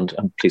yourself, and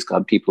please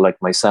God, people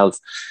like myself,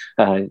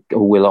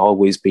 will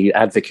always be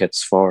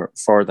advocates for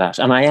that,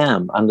 and I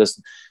am. And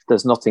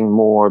there's nothing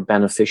more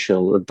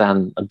beneficial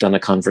than a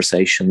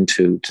conversation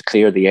to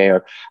clear the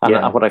air.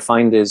 And what I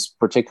find is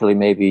particularly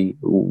maybe,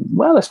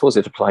 well, I suppose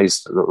it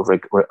applies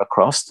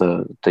across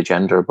the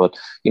gender, but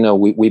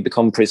we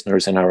become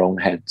prisoners in our own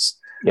heads.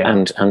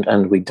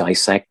 And we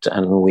dissect,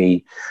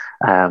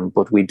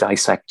 but we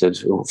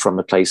dissected from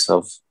a place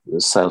of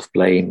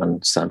self-blame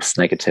and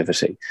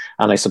self-negativity.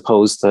 And I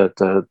suppose that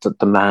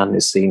the man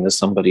is seen as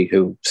somebody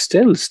who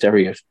still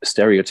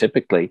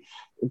stereotypically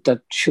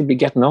that should be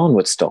getting on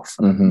with stuff.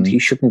 And he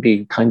shouldn't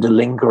be kind of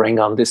lingering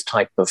on this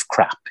type of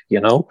crap,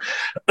 but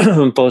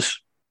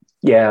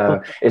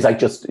it's like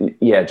just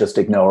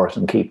ignore it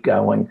and keep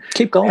going.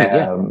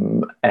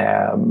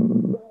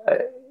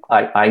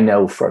 I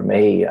know for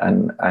me,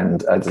 and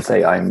as I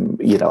say, I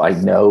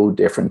know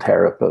different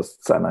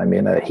therapists, and I'm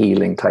in a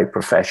healing type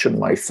profession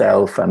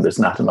myself, and there's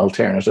not an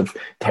alternative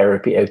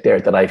therapy out there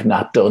that I've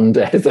not done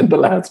in the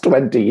last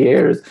 20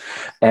 years.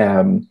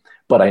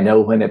 But I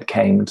know when it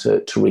came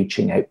to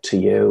reaching out to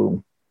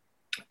you,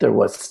 there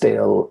was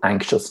still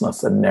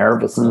anxiousness and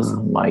nervousness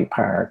on my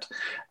part.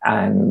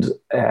 And,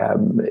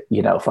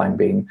 if I'm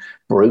being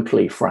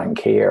brutally frank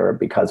here,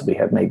 because we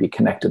had maybe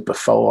connected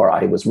before,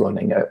 I was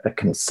running a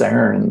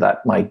concern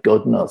that, my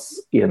goodness,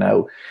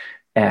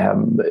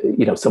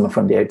 someone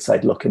from the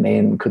outside looking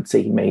in could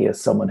see me as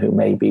someone who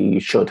maybe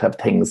should have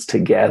things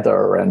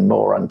together and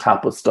more on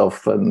top of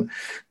stuff. And,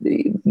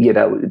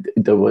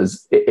 there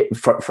was,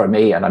 for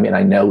me, and I mean,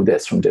 I know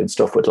this from doing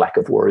stuff with lack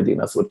of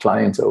worthiness with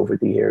clients over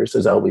the years,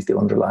 there's always the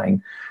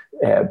underlying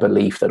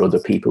belief that other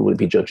people will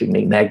be judging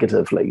me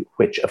negatively,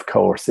 which of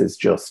course is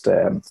just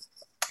a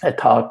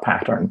thought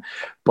pattern.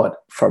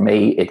 But for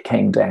me, it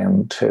came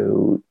down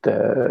to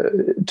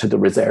the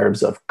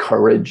reserves of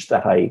courage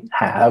that I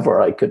have, or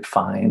I could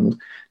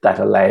find, that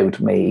allowed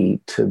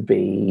me to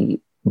be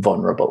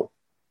vulnerable.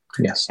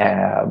 Yes.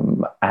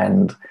 And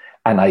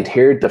I'd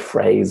heard the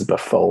phrase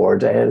before,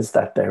 Des,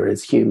 that there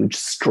is huge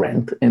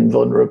strength in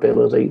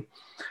vulnerability,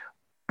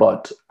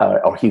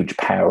 or huge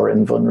power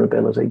in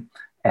vulnerability.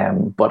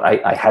 But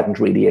I hadn't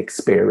really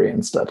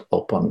experienced it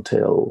up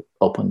until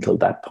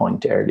that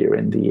point earlier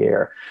in the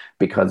year,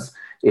 because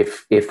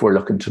if we're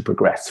looking to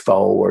progress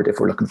forward, if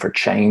we're looking for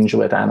change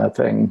with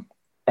anything,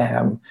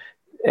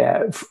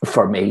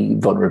 for me,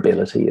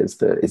 vulnerability is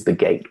the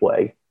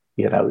gateway.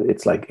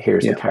 It's like,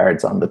 here's the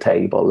cards on the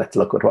table. Let's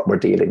look at what we're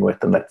dealing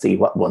with, and let's see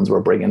what ones we're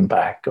bringing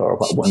back, or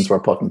what ones we're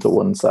putting to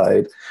one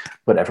side,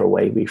 whatever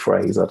way we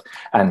phrase it.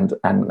 And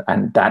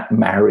that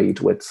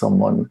married with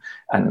someone,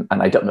 and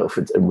I don't know if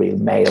it's a real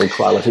male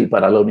quality,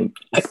 but I'll only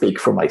speak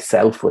for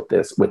myself with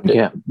this, with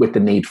the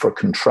need for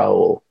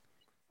control,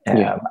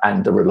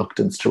 and the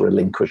reluctance to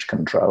relinquish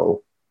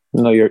control.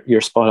 No,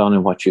 you're spot on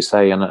in what you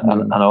say,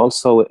 and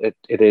also it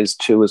is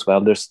too as well.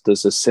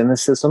 There's a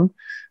cynicism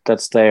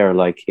that's there,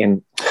 like,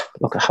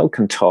 look, how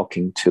can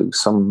talking to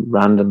some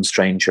random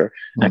stranger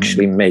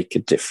actually make a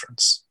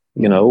difference?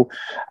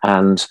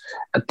 And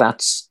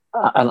that's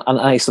and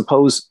I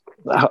suppose,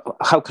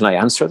 how can I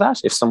answer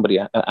that if somebody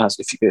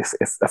asks,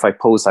 if I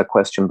pose that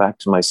question back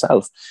to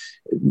myself?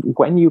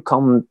 When you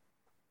come,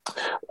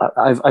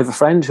 I've a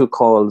friend who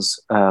calls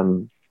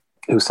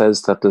who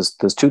says that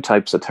there's two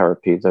types of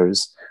therapy.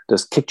 There's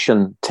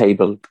kitchen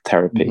table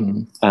therapy,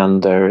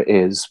 and there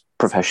is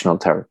professional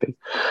therapy.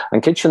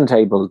 And kitchen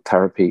table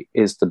therapy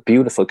is the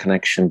beautiful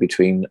connection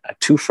between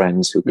two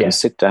friends who can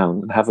sit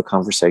down and have a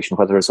conversation,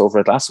 whether it's over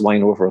a glass of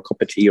wine, over a cup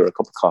of tea, or a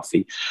cup of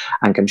coffee,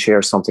 and can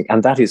share something.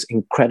 And that is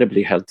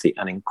incredibly healthy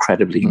and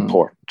incredibly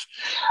important.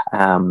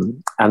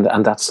 And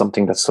that's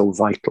something that's so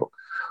vital.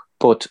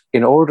 But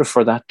in order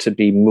for that to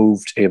be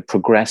moved,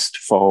 progressed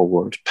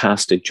forward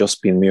past it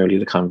just being merely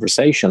the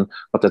conversation,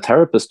 what the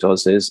therapist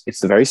does is,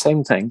 it's the very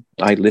same thing.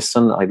 I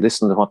listen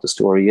to what the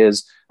story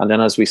is. And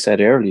then, as we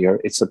said earlier,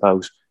 it's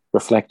about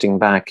reflecting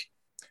back.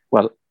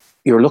 Well,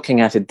 you're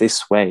looking at it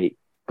this way,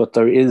 but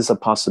there is a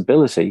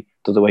possibility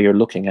that the way you're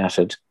looking at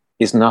it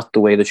is not the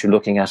way that you're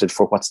looking at it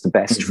for what's the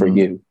best for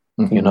you,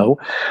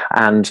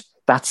 and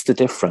that's the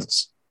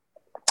difference.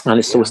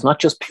 And so it's not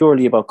just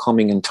purely about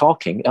coming and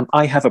talking.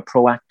 I have a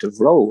proactive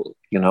role,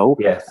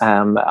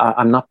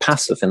 I'm not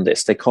passive in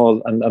this. They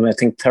call, and I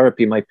think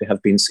therapy might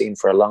have been seen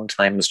for a long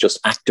time as just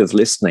active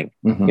listening,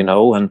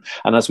 and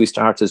as we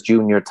start as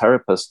junior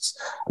therapists,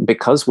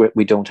 because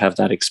we don't have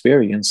that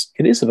experience,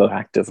 it is about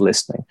active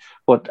listening.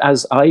 But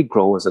as I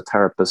grow as a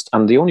therapist,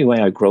 and the only way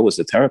I grow as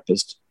a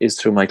therapist is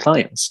through my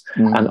clients,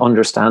 and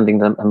understanding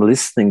them and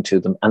listening to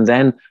them, and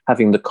then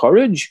having the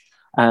courage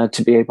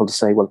to be able to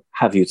say, well,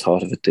 have you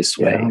thought of it this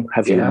way?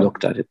 Have you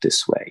looked at it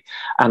this way?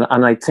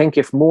 And I think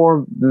if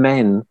more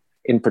men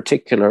in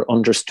particular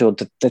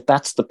understood that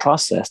that's the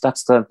process, I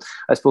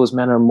suppose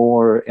men are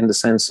more in the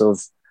sense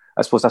of,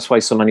 I suppose that's why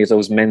so many of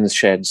those men's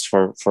sheds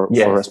for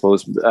I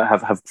suppose,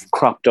 have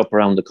cropped up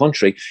around the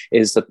country,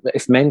 is that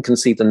if men can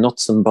see the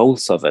nuts and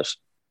bolts of it,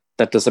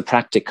 that there's a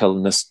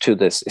practicalness to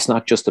this. It's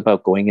not just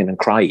about going in and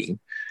crying.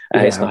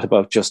 It's not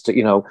about just,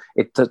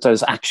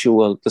 there's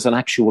an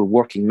actual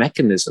working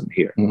mechanism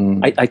here.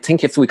 I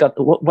think if we got,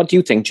 what do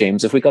you think,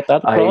 James? If we got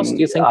that across, do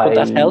you think would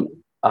that help?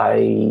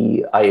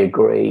 I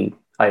agree.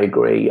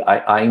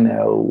 I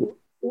know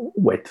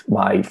with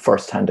my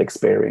first-hand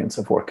experience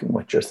of working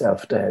with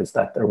yourself, Des,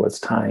 that there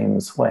was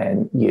times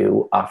when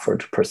you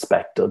offered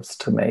perspectives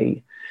to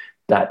me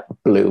that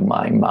blew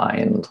my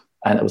mind.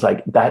 And it was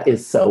like, that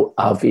is so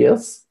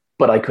obvious,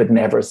 but I could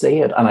never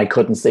see it. And I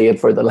couldn't see it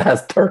for the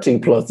last 30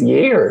 plus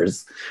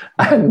years.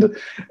 And,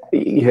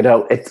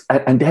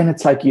 and then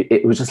it's like,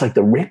 it was just like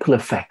the ripple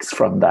effects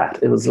from that.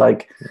 It was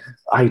like,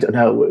 I don't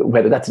know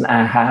whether that's an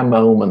aha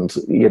moment,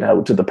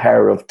 to the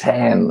power of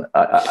 10.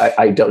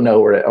 I don't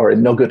know, or a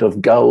nugget of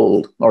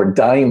gold or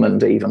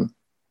diamond even.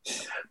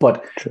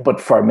 But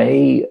for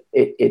me,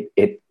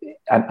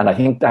 and I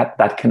think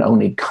that can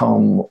only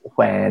come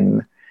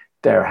when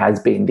there has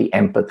been the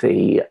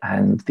empathy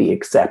and the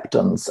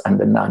acceptance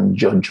and the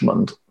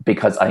non-judgment,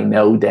 because I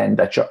know then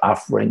that you're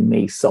offering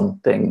me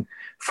something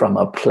from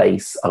a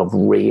place of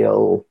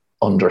real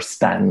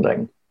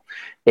understanding.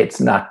 It's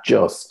not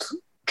just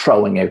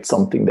throwing out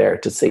something there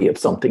to see if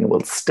something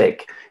will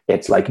stick.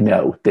 It's like,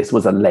 no, this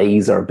was a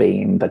laser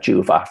beam that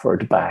you've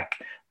offered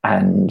back,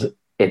 and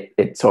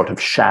it sort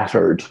of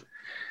shattered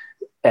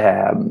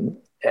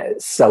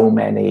so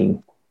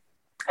many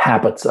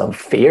habits of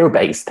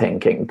fear-based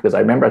thinking. Because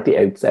I remember at the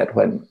outset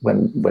when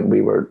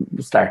we were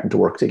starting to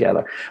work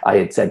together, I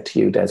had said to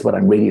you, Des, what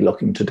I'm really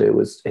looking to do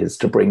is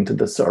to bring to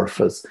the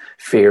surface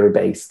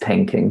fear-based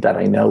thinking that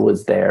I know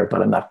is there,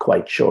 but I'm not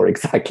quite sure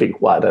exactly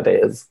what it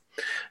is.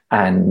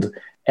 And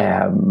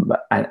when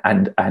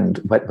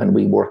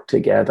we worked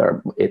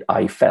together,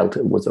 I felt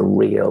there was a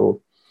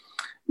real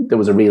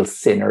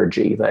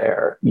synergy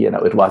there.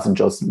 It wasn't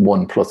just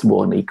 1 +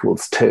 1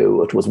 =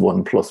 2. It was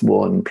 1 +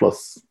 1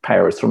 plus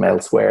powers from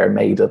elsewhere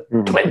made it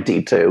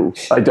 22.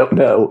 I don't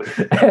know.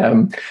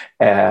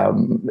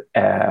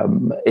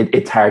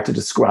 It's hard to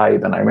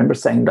describe. And I remember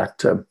saying that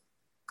to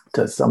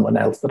someone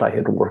else that I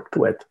had worked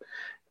with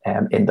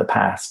in the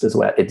past as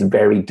well. It's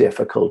very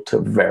difficult to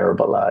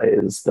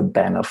verbalize the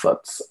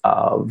benefits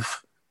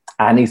of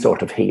any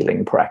sort of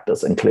healing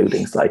practice,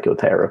 including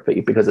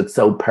psychotherapy, because it's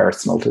so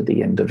personal to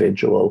the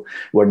individual.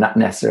 We're not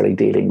necessarily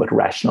dealing with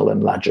rational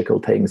and logical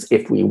things.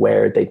 If we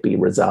were, they'd be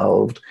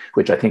resolved,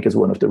 which I think is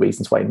one of the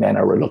reasons why men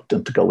are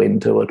reluctant to go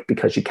into it,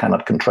 because you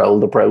cannot control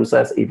the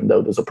process, even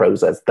though there's a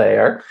process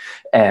there.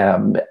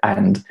 And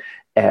an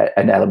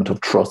element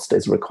of trust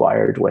is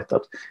required with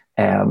it.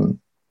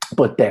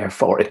 But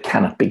therefore, it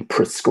cannot be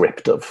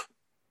prescriptive.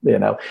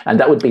 And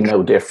that would be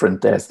no different,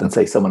 Des, than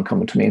say someone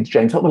coming to me and,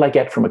 James, what will I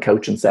get from a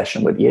coaching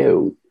session with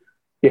you?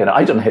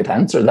 I don't know how to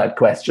answer that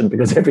question,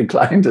 because every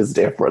client is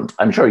different.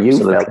 I'm sure you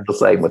felt the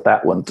same with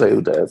that one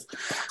too, Des.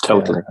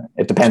 Totally.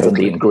 It depends on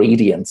the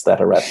ingredients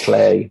that are at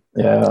play.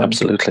 Yeah,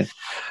 absolutely.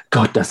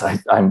 Goodness,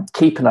 I'm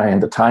keeping an eye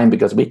on the time,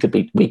 because we could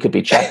be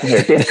chatting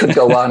here. This could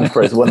go on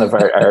for one of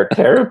our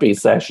therapy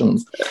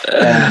sessions.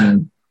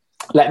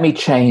 Let me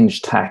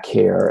change tack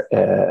here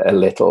a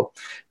little,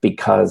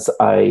 because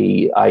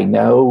I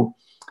know,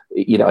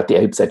 at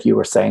the outset you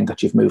were saying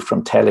that you've moved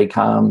from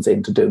telecoms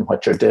into doing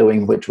what you're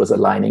doing, which was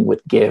aligning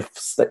with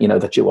gifts that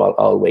that you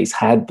always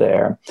had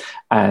there.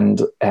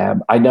 And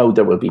I know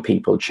there will be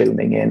people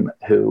tuning in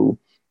who,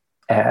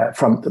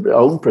 from their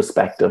own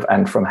perspective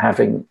and from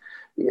having,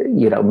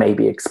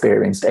 maybe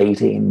experienced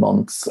 18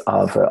 months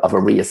of a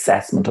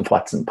reassessment of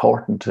what's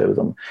important to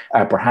them,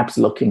 are perhaps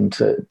looking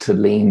to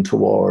lean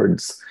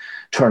towards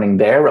turning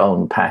their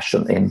own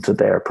passion into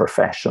their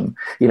profession.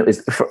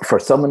 Is for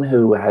someone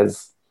who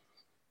has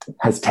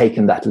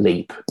taken that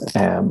leap,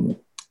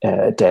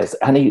 Des,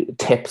 any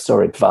tips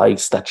or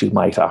advice that you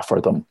might offer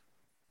them?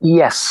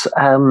 Yes,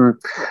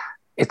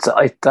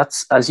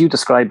 that's, as you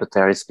describe it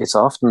there, it's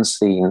often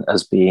seen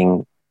as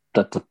being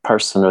that the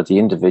person or the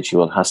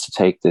individual has to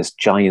take this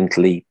giant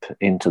leap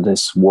into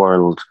this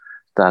world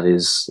that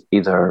is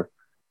either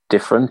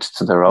different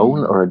to their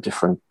own, or a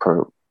different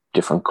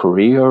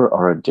career,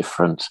 or a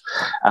different,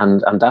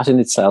 and that in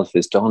itself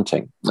is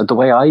daunting. The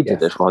way I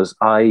did it was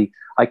I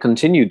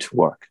continued to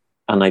work,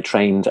 and I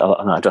trained,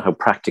 and I don't know how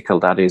practical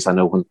that is. I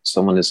know when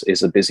someone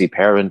is a busy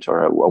parent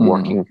or a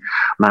working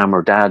mom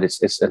or dad,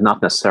 it's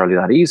not necessarily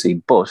that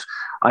easy, but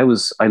I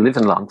live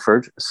in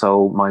Longford,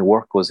 so my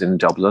work was in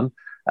Dublin.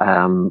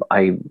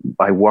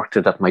 I worked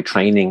it that my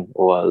training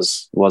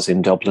was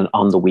in Dublin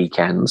on the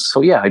weekends.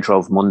 So yeah, I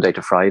drove Monday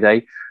to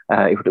Friday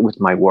with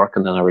my work,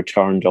 and then I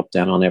returned up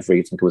then on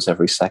every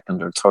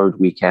second or third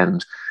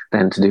weekend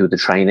then to do the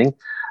training.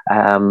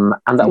 And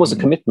that was a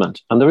commitment,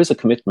 and there is a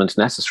commitment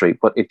necessary,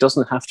 but it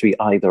doesn't have to be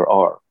either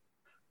or.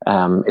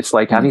 It's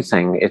like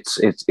anything. It's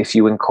if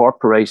you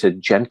incorporate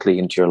it gently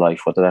into your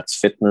life, whether that's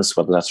fitness,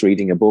 whether that's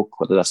reading a book,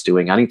 whether that's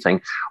doing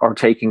anything, or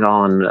taking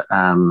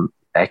on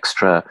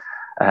extra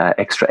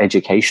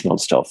educational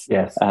stuff.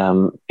 Yes.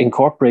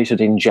 Incorporate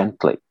it in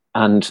gently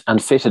and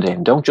fit it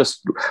in. Don't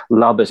just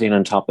lob it in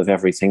on top of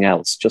everything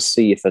else. Just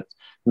see if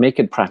make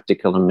it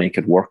practical and make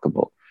it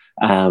workable.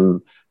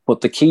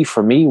 But the key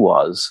for me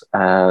was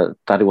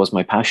that it was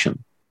my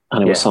passion.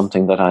 and it was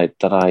something that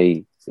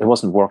it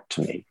wasn't work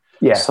to me.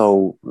 Yes.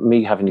 So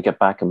me having to get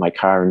back in my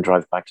car and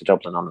drive back to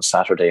Dublin on a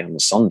Saturday and a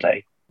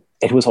Sunday,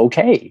 it was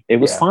okay. It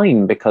was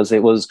fine, because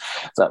it was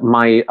that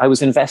I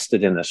was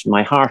invested in it.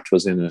 My heart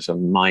was in it,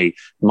 and my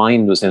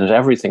mind was in it.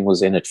 Everything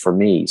was in it for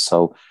me.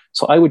 So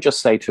I would just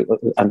say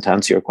to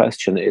answer your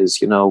question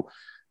is,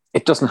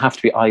 it doesn't have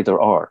to be either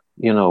or.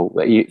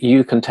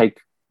 You can take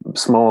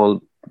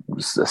small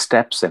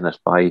steps in it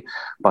by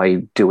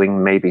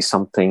doing maybe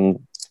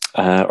something.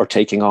 Or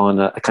taking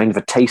on a kind of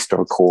a taster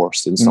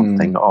course in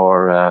something,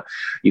 or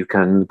you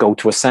can go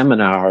to a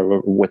seminar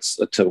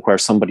where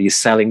somebody is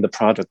selling the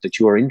product that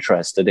you are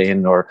interested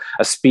in, or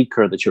a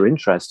speaker that you're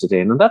interested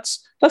in, and that's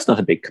not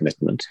a big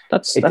commitment.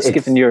 That's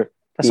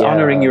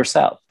honoring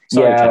yourself.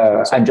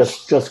 Sorry, and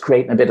just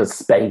creating a bit of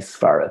space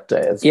for it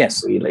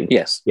is really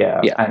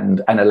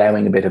and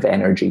allowing a bit of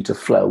energy to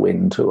flow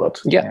into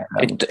it.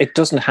 It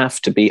doesn't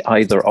have to be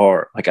either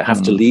or, like I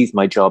have to leave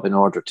my job in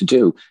order to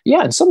do.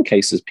 In some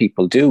cases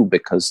people do,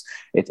 because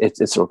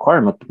it's a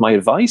requirement. My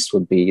advice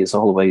would be is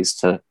always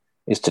to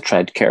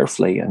tread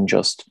carefully and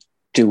just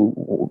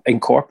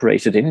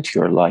incorporate it into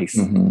your life,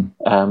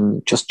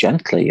 just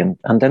gently, and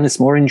then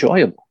it's more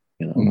enjoyable.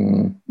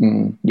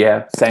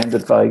 Yeah, sound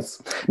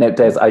advice. Now,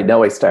 Des, I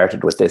know I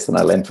started with this and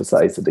I'll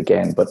emphasize it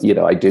again, but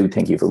I do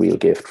think you have a real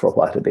gift for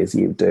what it is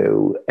you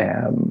do.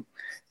 And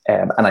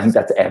I think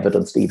that's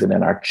evidenced even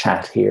in our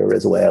chat here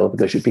as well,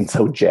 because you've been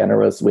so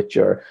generous with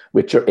your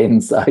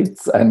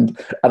insights, and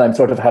I'm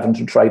sort of having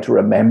to try to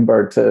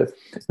remember to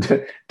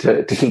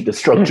keep the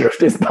structure of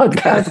this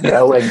podcast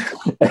going.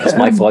 That's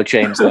my fault,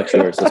 James. Not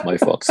yours. That's my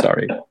fault.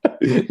 Sorry.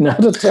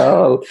 Not at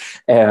all.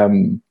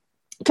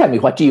 Tell me,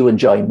 what do you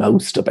enjoy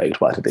most about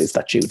what it is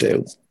that you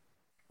do?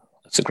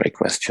 That's a great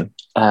question.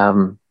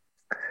 I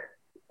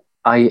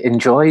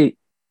enjoy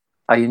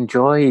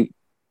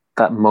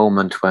that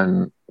moment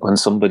when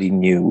somebody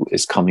new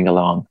is coming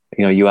along.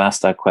 You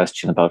asked that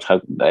question about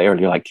how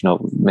earlier, like,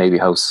 maybe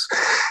how,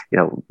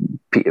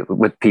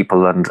 with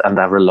people and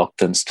that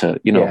reluctance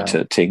to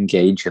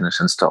engage in it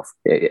and stuff.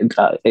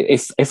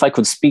 If I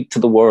could speak to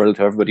the world,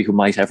 to everybody who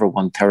might ever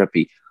want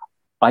therapy,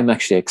 I'm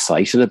actually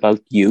excited about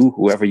you,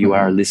 whoever you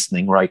are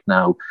listening right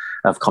now,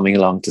 of coming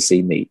along to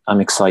see me. I'm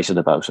excited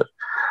about it.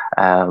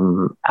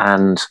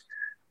 And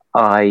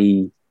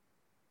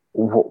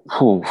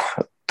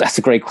that's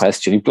a great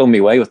question. You've blown me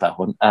away with that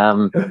one.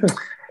 I'm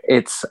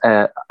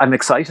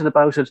excited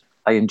about it.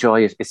 I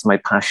enjoy it. It's my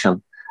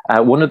passion.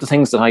 One of the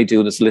things that I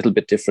do that's a little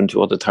bit different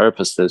to other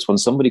therapists is when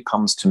somebody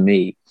comes to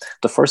me,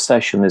 the first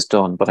session is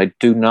done, but I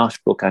do not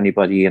book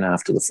anybody in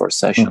after the first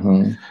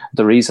session.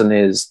 The reason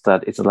is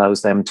that it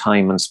allows them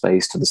time and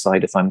space to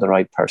decide if I'm the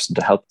right person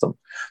to help them.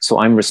 So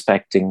I'm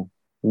respecting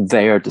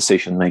their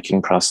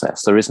decision-making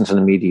process. There isn't an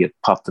immediate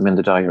pop them in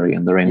the diary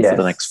and they're in for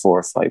the next 4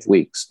 or 5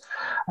 weeks.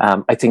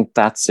 I think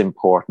that's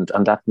important,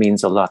 and that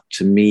means a lot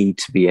to me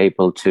to be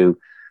able to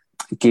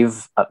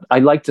give. I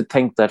like to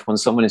think that when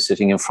someone is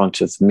sitting in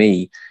front of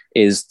me,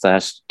 is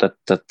that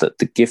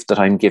the gift that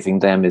I'm giving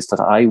them is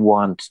that I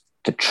want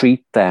to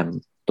treat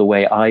them the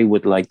way I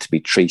would like to be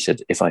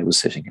treated if I was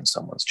sitting in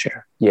someone's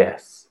chair.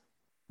 Yes.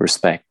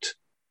 Respect,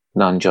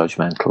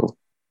 non-judgmental.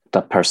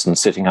 That person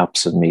sitting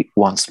opposite me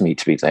wants me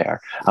to be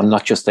there. I'm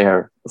not just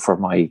there for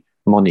my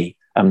money.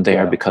 I'm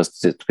there because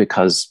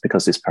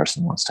this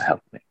person wants to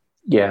help me.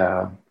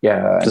 Yeah.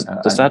 Does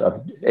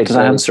that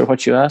answer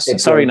what you asked?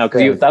 Sorry, no,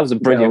 because that was a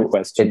brilliant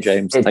question,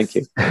 James. Thank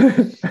you.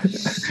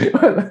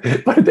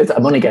 But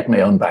I'm only getting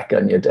my own back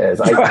on you, Des.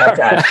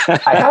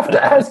 I have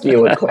to ask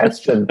you a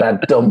question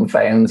that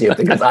dumbfounds you,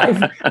 because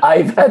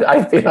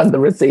I've been on the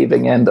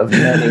receiving end of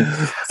many.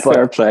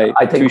 Fair play.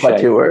 I think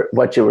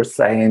what you were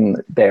saying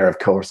there, of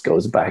course,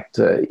 goes back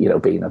to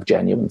being of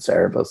genuine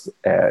service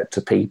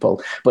to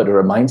people. But it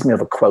reminds me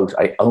of a quote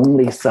I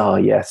only saw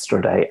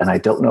yesterday, and I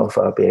don't know if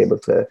I'll be able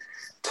to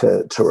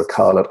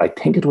recall it. I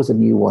think it was a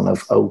new one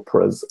of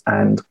Oprah's,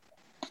 and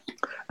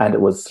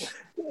it was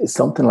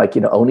something like,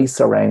 only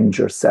surround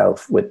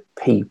yourself with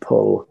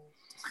people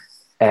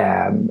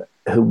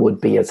who would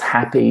be as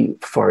happy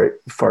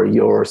for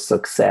your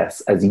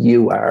success as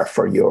you are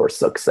for your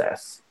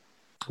success.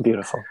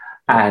 Beautiful.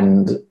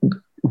 And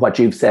what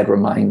you've said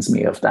reminds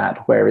me of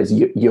that, whereas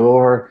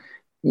you're,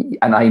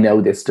 and I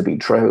know this to be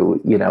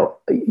true,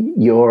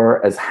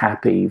 you're as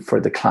happy for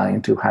the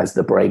client who has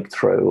the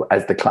breakthrough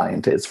as the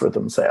client is for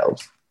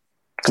themselves.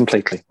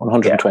 Completely,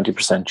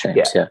 120%,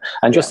 James. Yeah.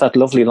 And just that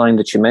lovely line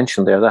that you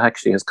mentioned there, that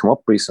actually has come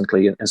up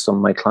recently in some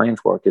of my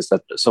client work, is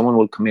that someone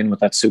will come in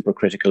with that super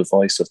critical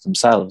voice of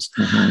themselves,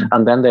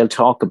 and then they'll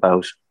talk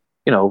about,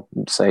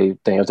 say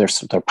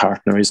their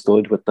partner is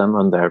good with them,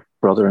 and their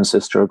brother and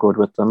sister are good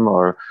with them,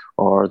 or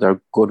they're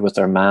good with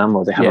their mom,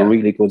 or they have a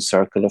really good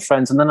circle of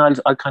friends. And then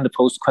I'll kind of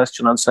pose a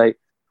question and say,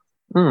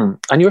 and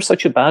you're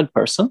such a bad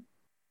person.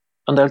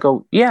 And they'll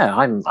go, yeah,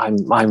 I'm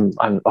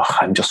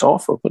just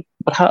awful.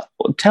 But how,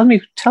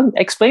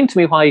 explain to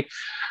me why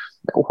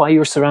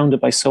you're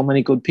surrounded by so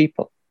many good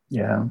people.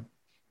 Yeah.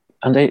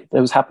 And it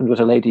was happened with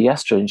a lady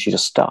yesterday, and she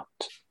just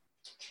stopped.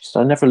 She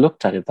said, I never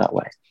looked at it that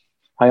way.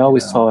 I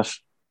always thought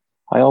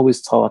I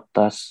always thought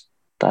that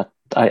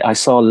I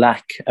saw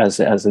lack as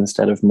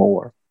instead of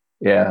more.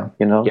 Yeah.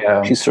 You know,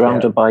 Yeah. she's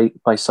surrounded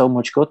by so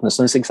much goodness.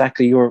 And it's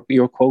exactly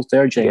your quote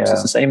there, James. Yeah.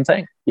 It's the same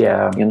thing.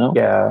 Yeah. You know?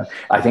 Yeah.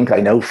 I think I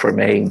know for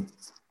me,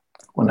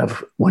 one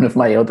of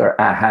my other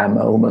aha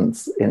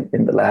moments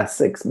in the last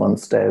 6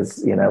 months, Des,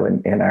 you know,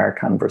 in our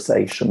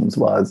conversations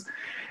was,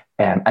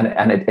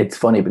 it's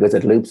funny because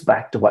it loops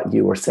back to what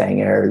you were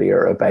saying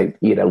earlier about,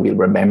 you know, we'll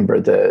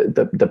remember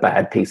the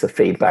bad piece of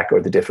feedback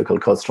or the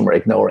difficult customer,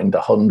 ignoring the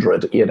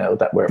 100, you know,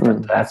 that were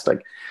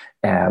fantastic.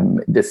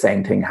 The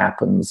same thing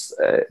happens,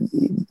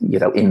 you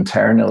know,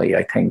 internally,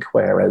 I think,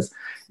 whereas,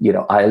 you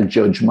know, I'll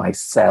judge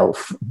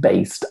myself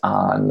based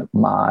on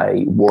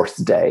my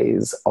worst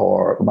days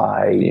or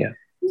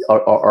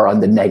or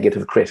on the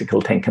negative critical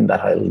thinking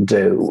that I'll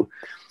do.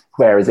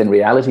 Whereas in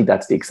reality,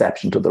 that's the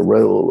exception to the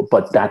rule,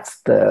 but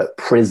that's the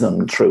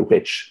prism through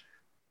which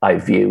I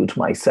viewed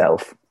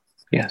myself.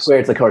 Yes.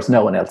 Whereas, of course,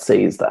 no one else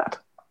sees that.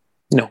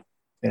 No.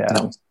 Yeah.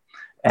 No.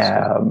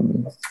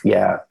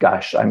 Yeah,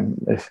 gosh,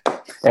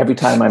 every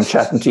time I'm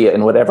chatting to you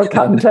in whatever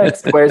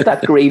context, where's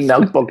that green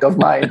notebook of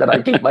mine that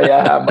I keep my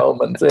aha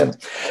moments in?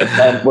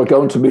 We're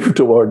going to move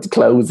towards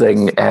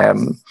closing,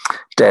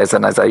 Des,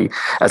 and as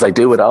I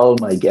do with all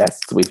my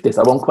guests, we've this,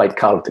 I won't quite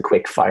call it the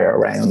quick fire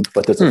round,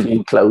 but there's a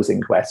few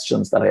closing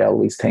questions that I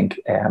always think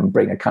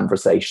bring a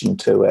conversation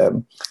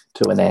to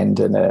an end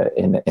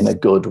in a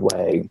good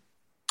way.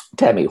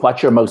 Tell me,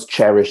 what's your most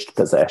cherished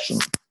possession?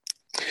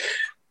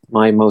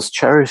 My most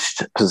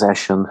cherished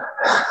possession,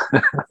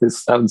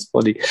 this sounds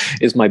funny,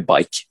 is my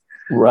bike.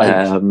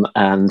 Right.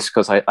 And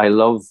because I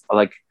love,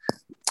 like,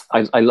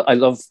 I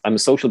love, I'm a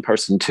social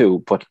person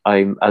too, but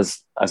I'm,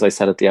 as I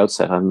said at the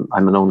outset, I'm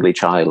an only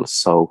child.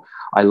 So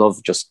I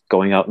love just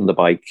going out on the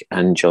bike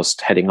and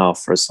just heading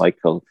off for a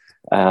cycle.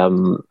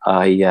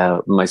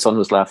 My son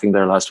was laughing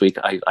there last week.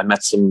 I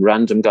met some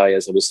random guy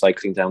as I was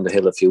cycling down the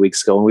hill a few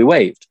weeks ago, and we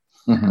waved.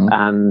 Mm-hmm.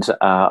 And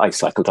I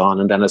cycled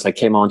on, and then as I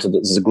came onto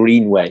this is a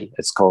greenway,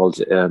 it's called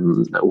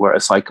where a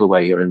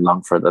cycleway here in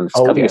Longford, and it's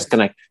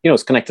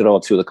it's connected all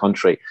through the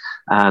country.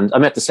 And I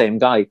met the same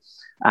guy,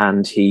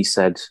 and he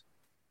said,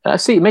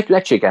 "See, make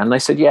let you again." And I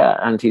said, "Yeah."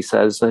 And he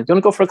says, "Do you want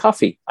to go for a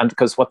coffee?" And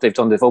because what they've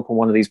done, they've opened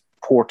one of these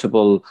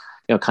portable,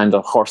 you know, kind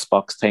of horse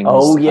box things.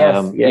 Oh yes,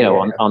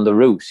 on the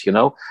route, you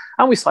know.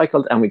 And we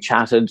cycled and we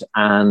chatted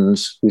and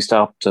we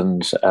stopped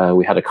and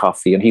we had a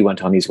coffee, and he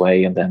went on his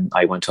way, and then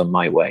I went on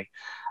my way.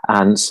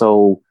 And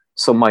so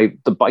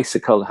the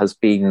bicycle has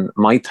been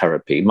my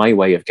therapy, my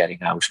way of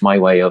getting out, my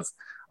way of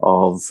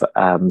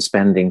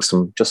spending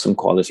some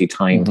quality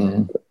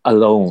time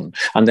alone.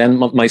 And then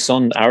my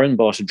son Aaron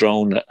bought a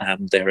drone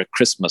there at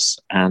Christmas,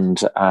 and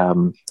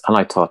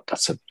I thought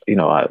that's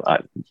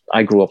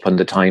I grew up in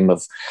the time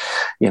of,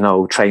 you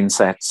know, train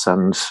sets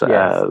and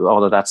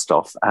all of that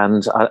stuff,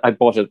 and I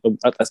bought a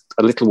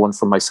little one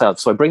for myself.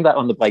 So I bring that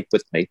on the bike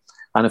with me.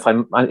 And if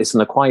it's in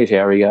a quiet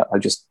area, I'll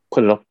just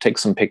put it up, take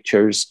some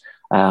pictures,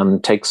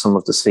 take some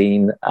of the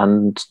scene,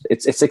 and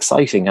it's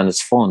exciting and it's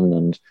fun.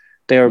 And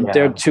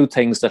they're two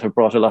things that have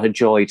brought a lot of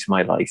joy to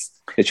my life.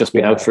 It's just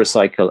been out for a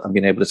cycle and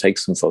being able to take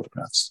some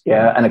photographs.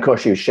 Yeah, and of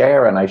course you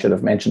share, and I should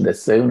have mentioned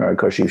this sooner, of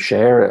course you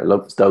share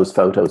those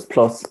photos,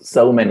 plus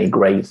so many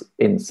great,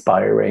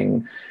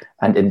 inspiring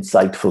and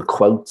insightful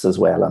quotes as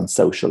well on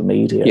social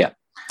media. Yeah.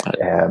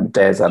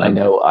 Des, and I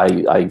know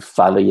I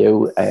follow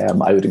you.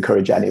 I would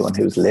encourage anyone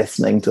who's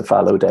listening to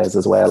follow Des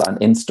as well on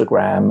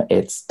Instagram.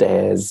 It's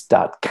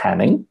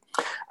des.canning,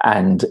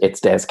 and it's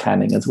Des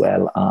Canning as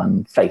well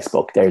on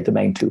Facebook. They're the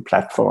main two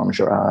platforms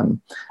you're on.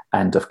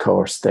 And of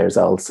course, there's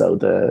also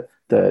the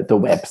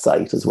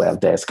website as well,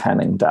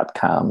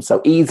 descanning.com.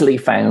 So easily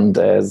found,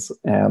 as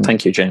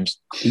thank you, James.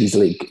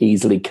 Easily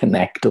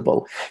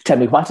connectable. Tell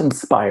me, what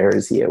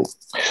inspires you?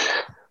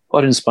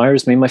 What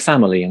inspires me? My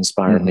family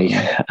inspire me.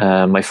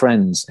 My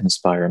friends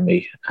inspire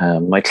me.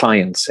 My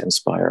clients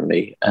inspire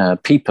me.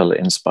 People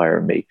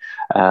inspire me.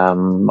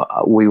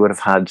 We would have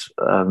had,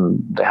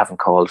 they haven't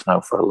called now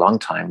for a long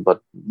time,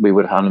 but we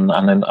would have, and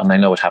I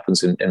know it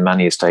happens in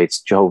many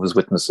estates, Jehovah's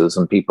Witnesses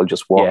and people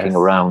just walking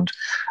around,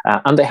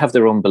 and they have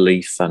their own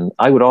belief. And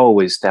I would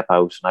always step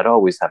out and I'd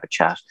always have a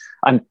chat.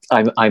 I'm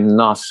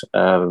not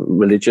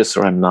religious,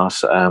 or I'm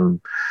not,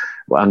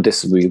 and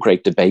this would be a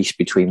great debate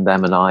between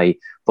them and I.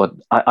 But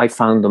I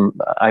find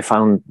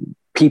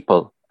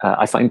people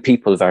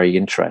very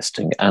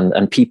interesting,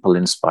 and people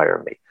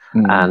inspire me.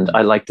 And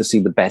I like to see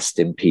the best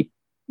in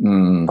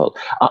people.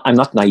 I'm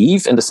not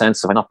naive in the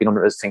sense of I'm not being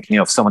under thinking, you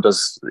know, if someone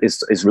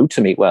is rude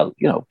to me, well,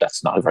 you know,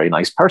 that's not a very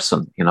nice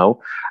person, you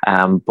know.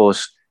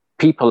 But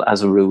people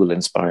as a rule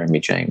inspire me,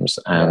 James.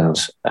 And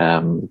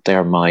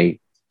I've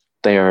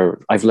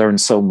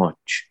learned so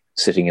much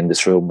sitting in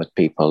this room with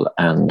people,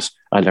 and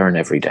I learn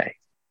every day.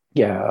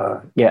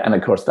 Yeah, and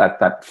of course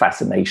that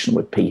fascination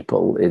with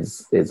people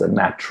is a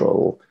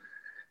natural.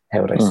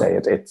 How would I say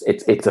it?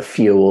 It's a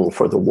fuel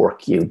for the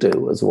work you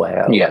do as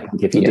well. Yeah.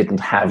 If you didn't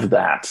have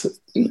that,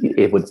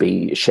 it would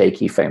be a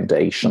shaky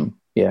foundation.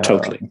 Yeah.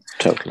 Totally.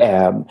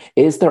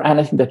 Is there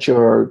anything that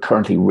you're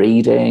currently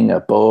reading, a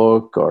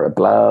book or a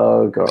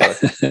blog,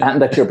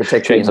 and that you're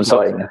particularly James,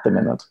 enjoying at the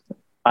minute?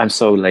 I'm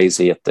so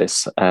lazy at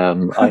this.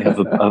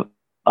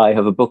 I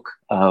have a book,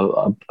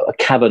 a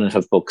cabinet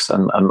of books,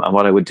 and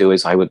what I would do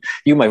is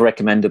you might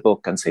recommend a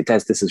book and say,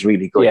 Des, this is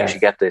really good. You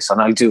should get this, and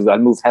I'll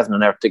move heaven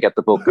and earth to get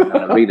the book, and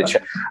then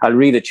I'll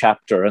read a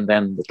chapter, and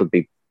then it'll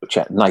be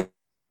nice,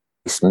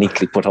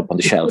 neatly put up on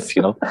the shelf.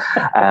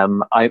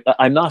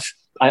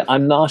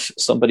 I'm not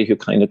somebody who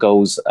kind of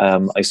goes.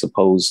 I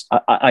suppose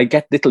I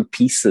get little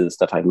pieces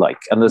that I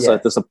like, and there's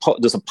a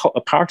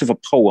part of a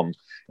poem.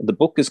 The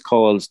book is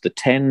called The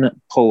 10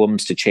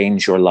 Poems to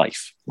Change Your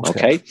Life.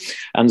 Okay.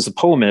 And there's a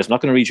poem in it. I'm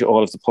not going to read you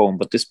all of the poem,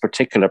 but this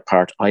particular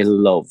part I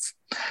love.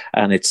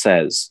 And it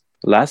says,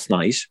 last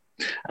night,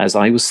 as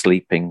I was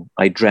sleeping,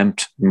 I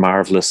dreamt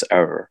marvelous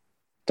error,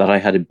 that I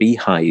had a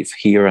beehive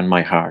here in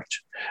my heart,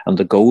 and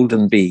the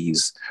golden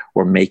bees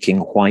were making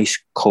white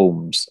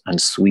combs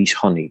and sweet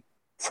honey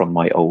from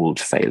my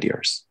old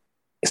failures.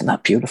 Isn't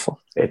that beautiful?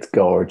 It's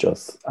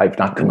gorgeous. I've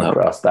not come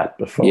across that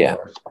before. Yeah,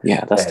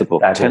 that's the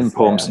book. 10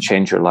 Poems to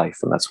Change Your Life,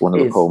 and that's one of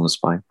the poems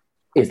by.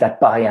 Is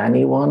that by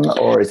anyone,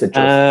 or is it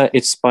just?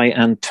 It's by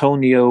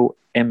Antonio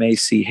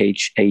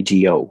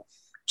Machago.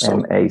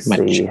 So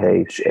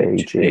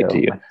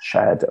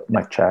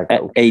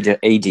Machago.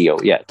 Ado.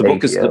 Yeah,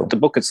 the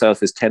book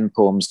itself is 10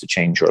 Poems to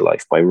Change Your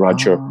Life by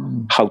Roger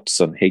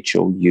Housden,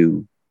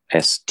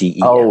 Housden.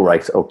 Oh,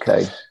 right.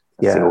 Okay.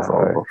 Yeah,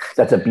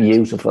 that's a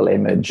beautiful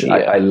image. Yeah.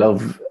 I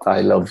love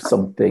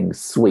something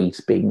sweet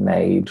being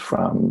made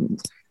from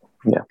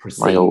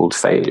my old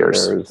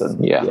failures.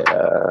 And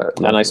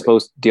I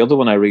suppose the other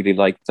one I really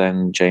like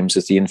then, James,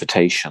 is The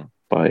Invitation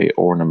by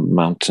Orna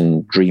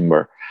Mountain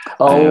Dreamer.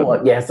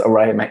 Yes,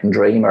 Orion Mountain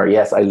Dreamer.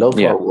 Yes, I love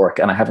her work,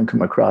 and I haven't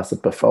come across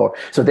it before.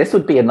 So this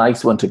would be a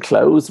nice one to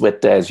close with,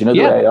 Des. The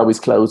way I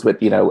always close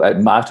with, a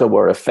motto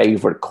or a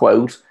favorite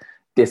quote.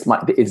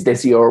 Is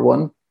this your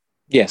one?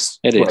 Yes,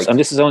 it is. Right. And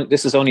this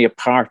is only a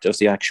part of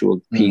the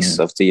actual piece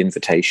of The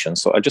Invitation.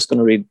 So I'm just going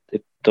to read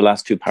the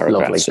last two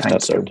paragraphs.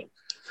 Lovely,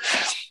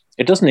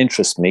 It doesn't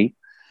interest me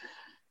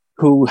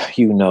who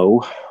you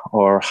know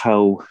or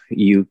how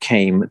you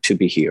came to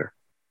be here.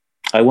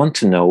 I want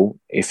to know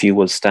if you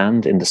will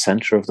stand in the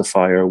center of the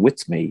fire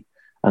with me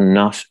and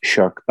not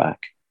shirk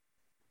back.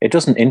 It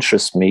doesn't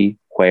interest me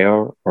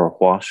where or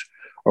what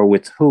or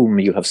with whom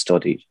you have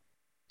studied.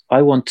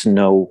 I want to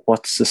know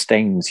what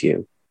sustains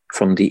you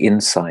from the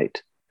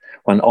inside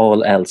when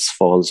all else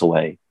falls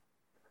away.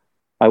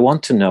 I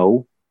want to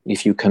know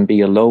if you can be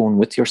alone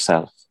with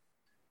yourself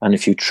and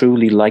if you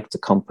truly like the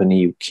company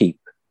you keep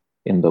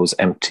in those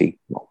empty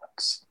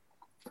moments.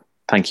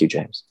 Thank you,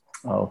 James.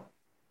 Oh,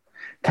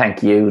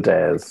 thank you,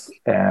 Des.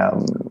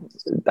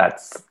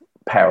 That's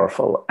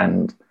powerful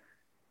and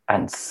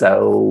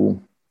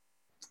so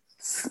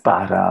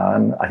spot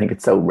on. I think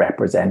it's so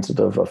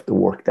representative of the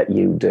work that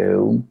you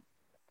do.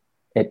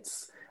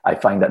 I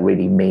find that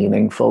really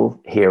meaningful,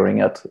 hearing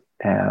it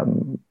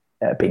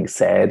being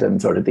said,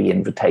 and sort of the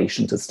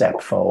invitation to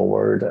step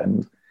forward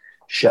and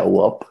show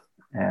up.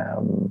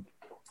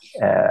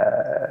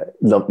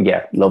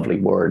 Lovely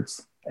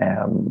words.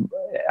 And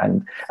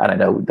I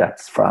know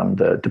that's from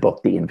the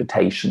book The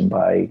Invitation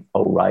by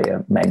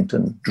Orion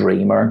Mountain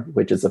Dreamer,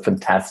 which is a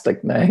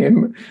fantastic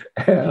name.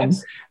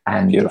 Yes.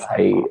 And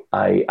beautiful.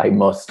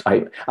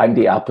 I'm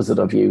the opposite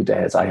of you,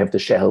 Des. I have the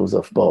shelves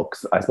of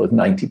books. I suppose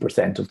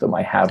 90% of them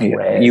I have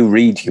read. You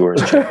read yours.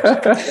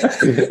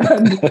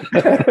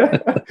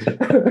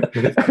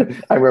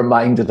 I'm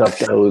reminded of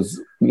those,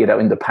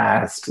 in the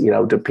past,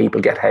 do people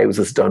get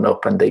houses done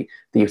up and they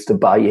used to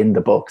buy in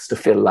the books to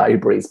fill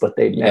libraries, but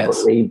they'd never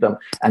read them.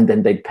 And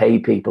then they'd pay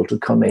people to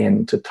come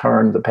in to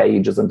turn the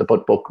pages and to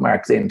put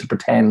bookmarks in to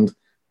pretend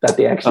that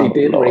they actually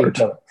did read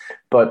them.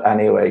 But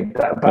anyway,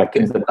 back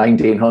in the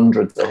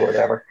 1900s or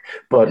whatever.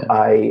 But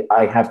I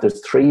have,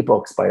 there's 3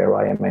 books by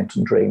Orion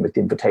Mountain Dream, with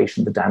The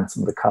Invitation, The Dance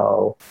and The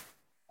Call.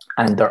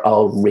 And they're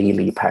all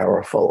really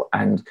powerful.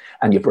 And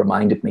you've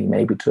reminded me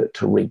maybe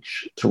to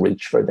reach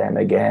for them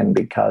again,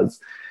 because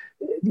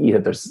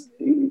there's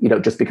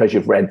just because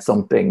you've read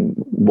something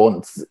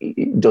once,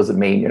 it doesn't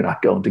mean you're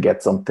not going to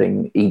get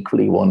something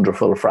equally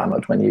wonderful from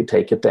it when you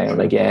take it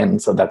down again.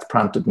 So that's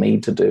prompted me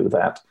to do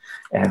that.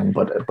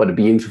 But a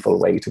beautiful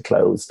way to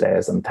close,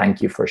 Des, and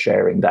thank you for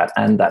sharing that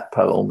and that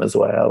poem as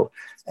well,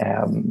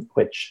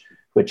 which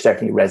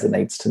certainly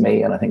resonates to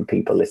me, and I think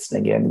people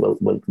listening in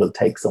will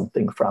take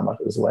something from it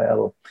as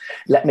well.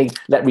 Let me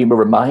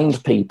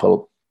remind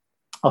people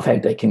of how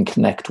they can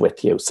connect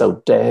with you.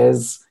 So Des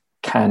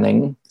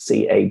Canning,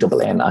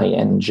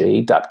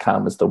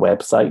 CANNING.com is the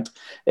website,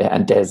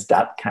 and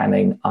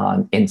Des.Canning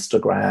on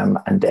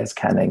Instagram, and Des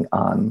Canning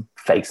on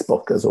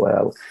Facebook as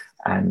well.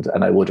 And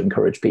I would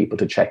encourage people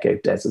to check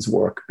out Des's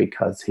work,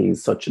 because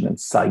he's such an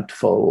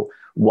insightful,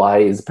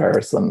 wise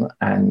person,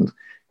 and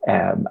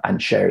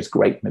shares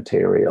great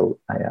material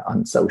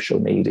on social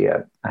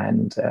media.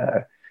 And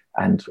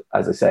And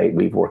as I say,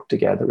 we've worked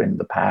together in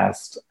the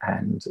past,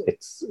 and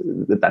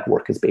that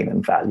work has been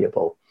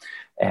invaluable.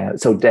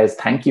 So Des,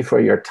 thank you for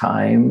your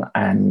time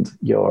and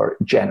your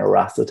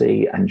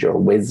generosity and your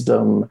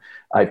wisdom.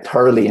 I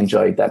thoroughly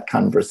enjoyed that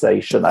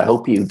conversation. I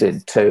hope you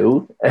did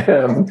too.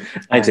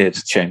 I did,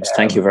 James.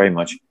 Thank you very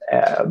much.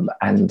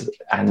 And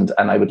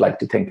I would like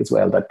to think as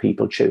well that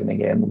people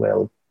tuning in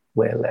will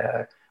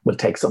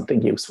take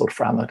something useful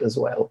from it as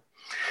well.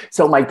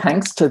 So my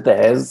thanks to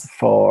Des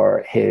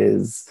for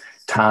his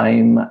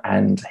time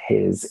and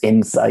his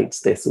insights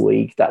this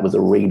week. That was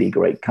a really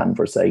great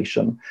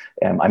conversation.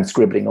 I'm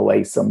scribbling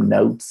away some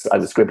notes. I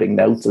was scribbling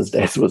notes as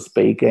Des was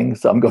speaking,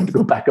 so I'm going to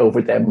go back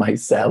over them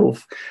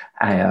myself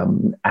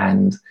and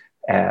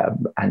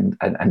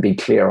be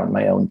clear on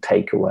my own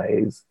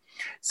takeaways.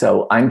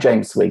 So I'm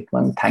James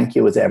Sweetman. Thank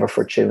you as ever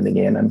for tuning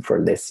in and for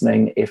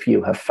listening. If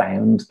you have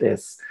found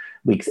this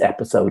week's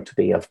episode to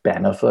be of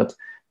benefit,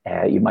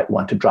 you might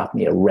want to drop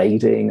me a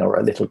rating or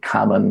a little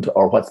comment,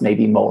 or what's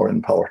maybe more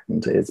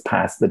important is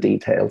pass the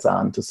details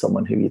on to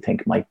someone who you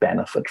think might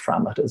benefit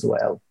from it as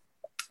well.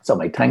 So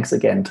my thanks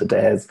again to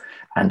Des,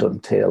 and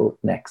until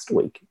next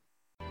week.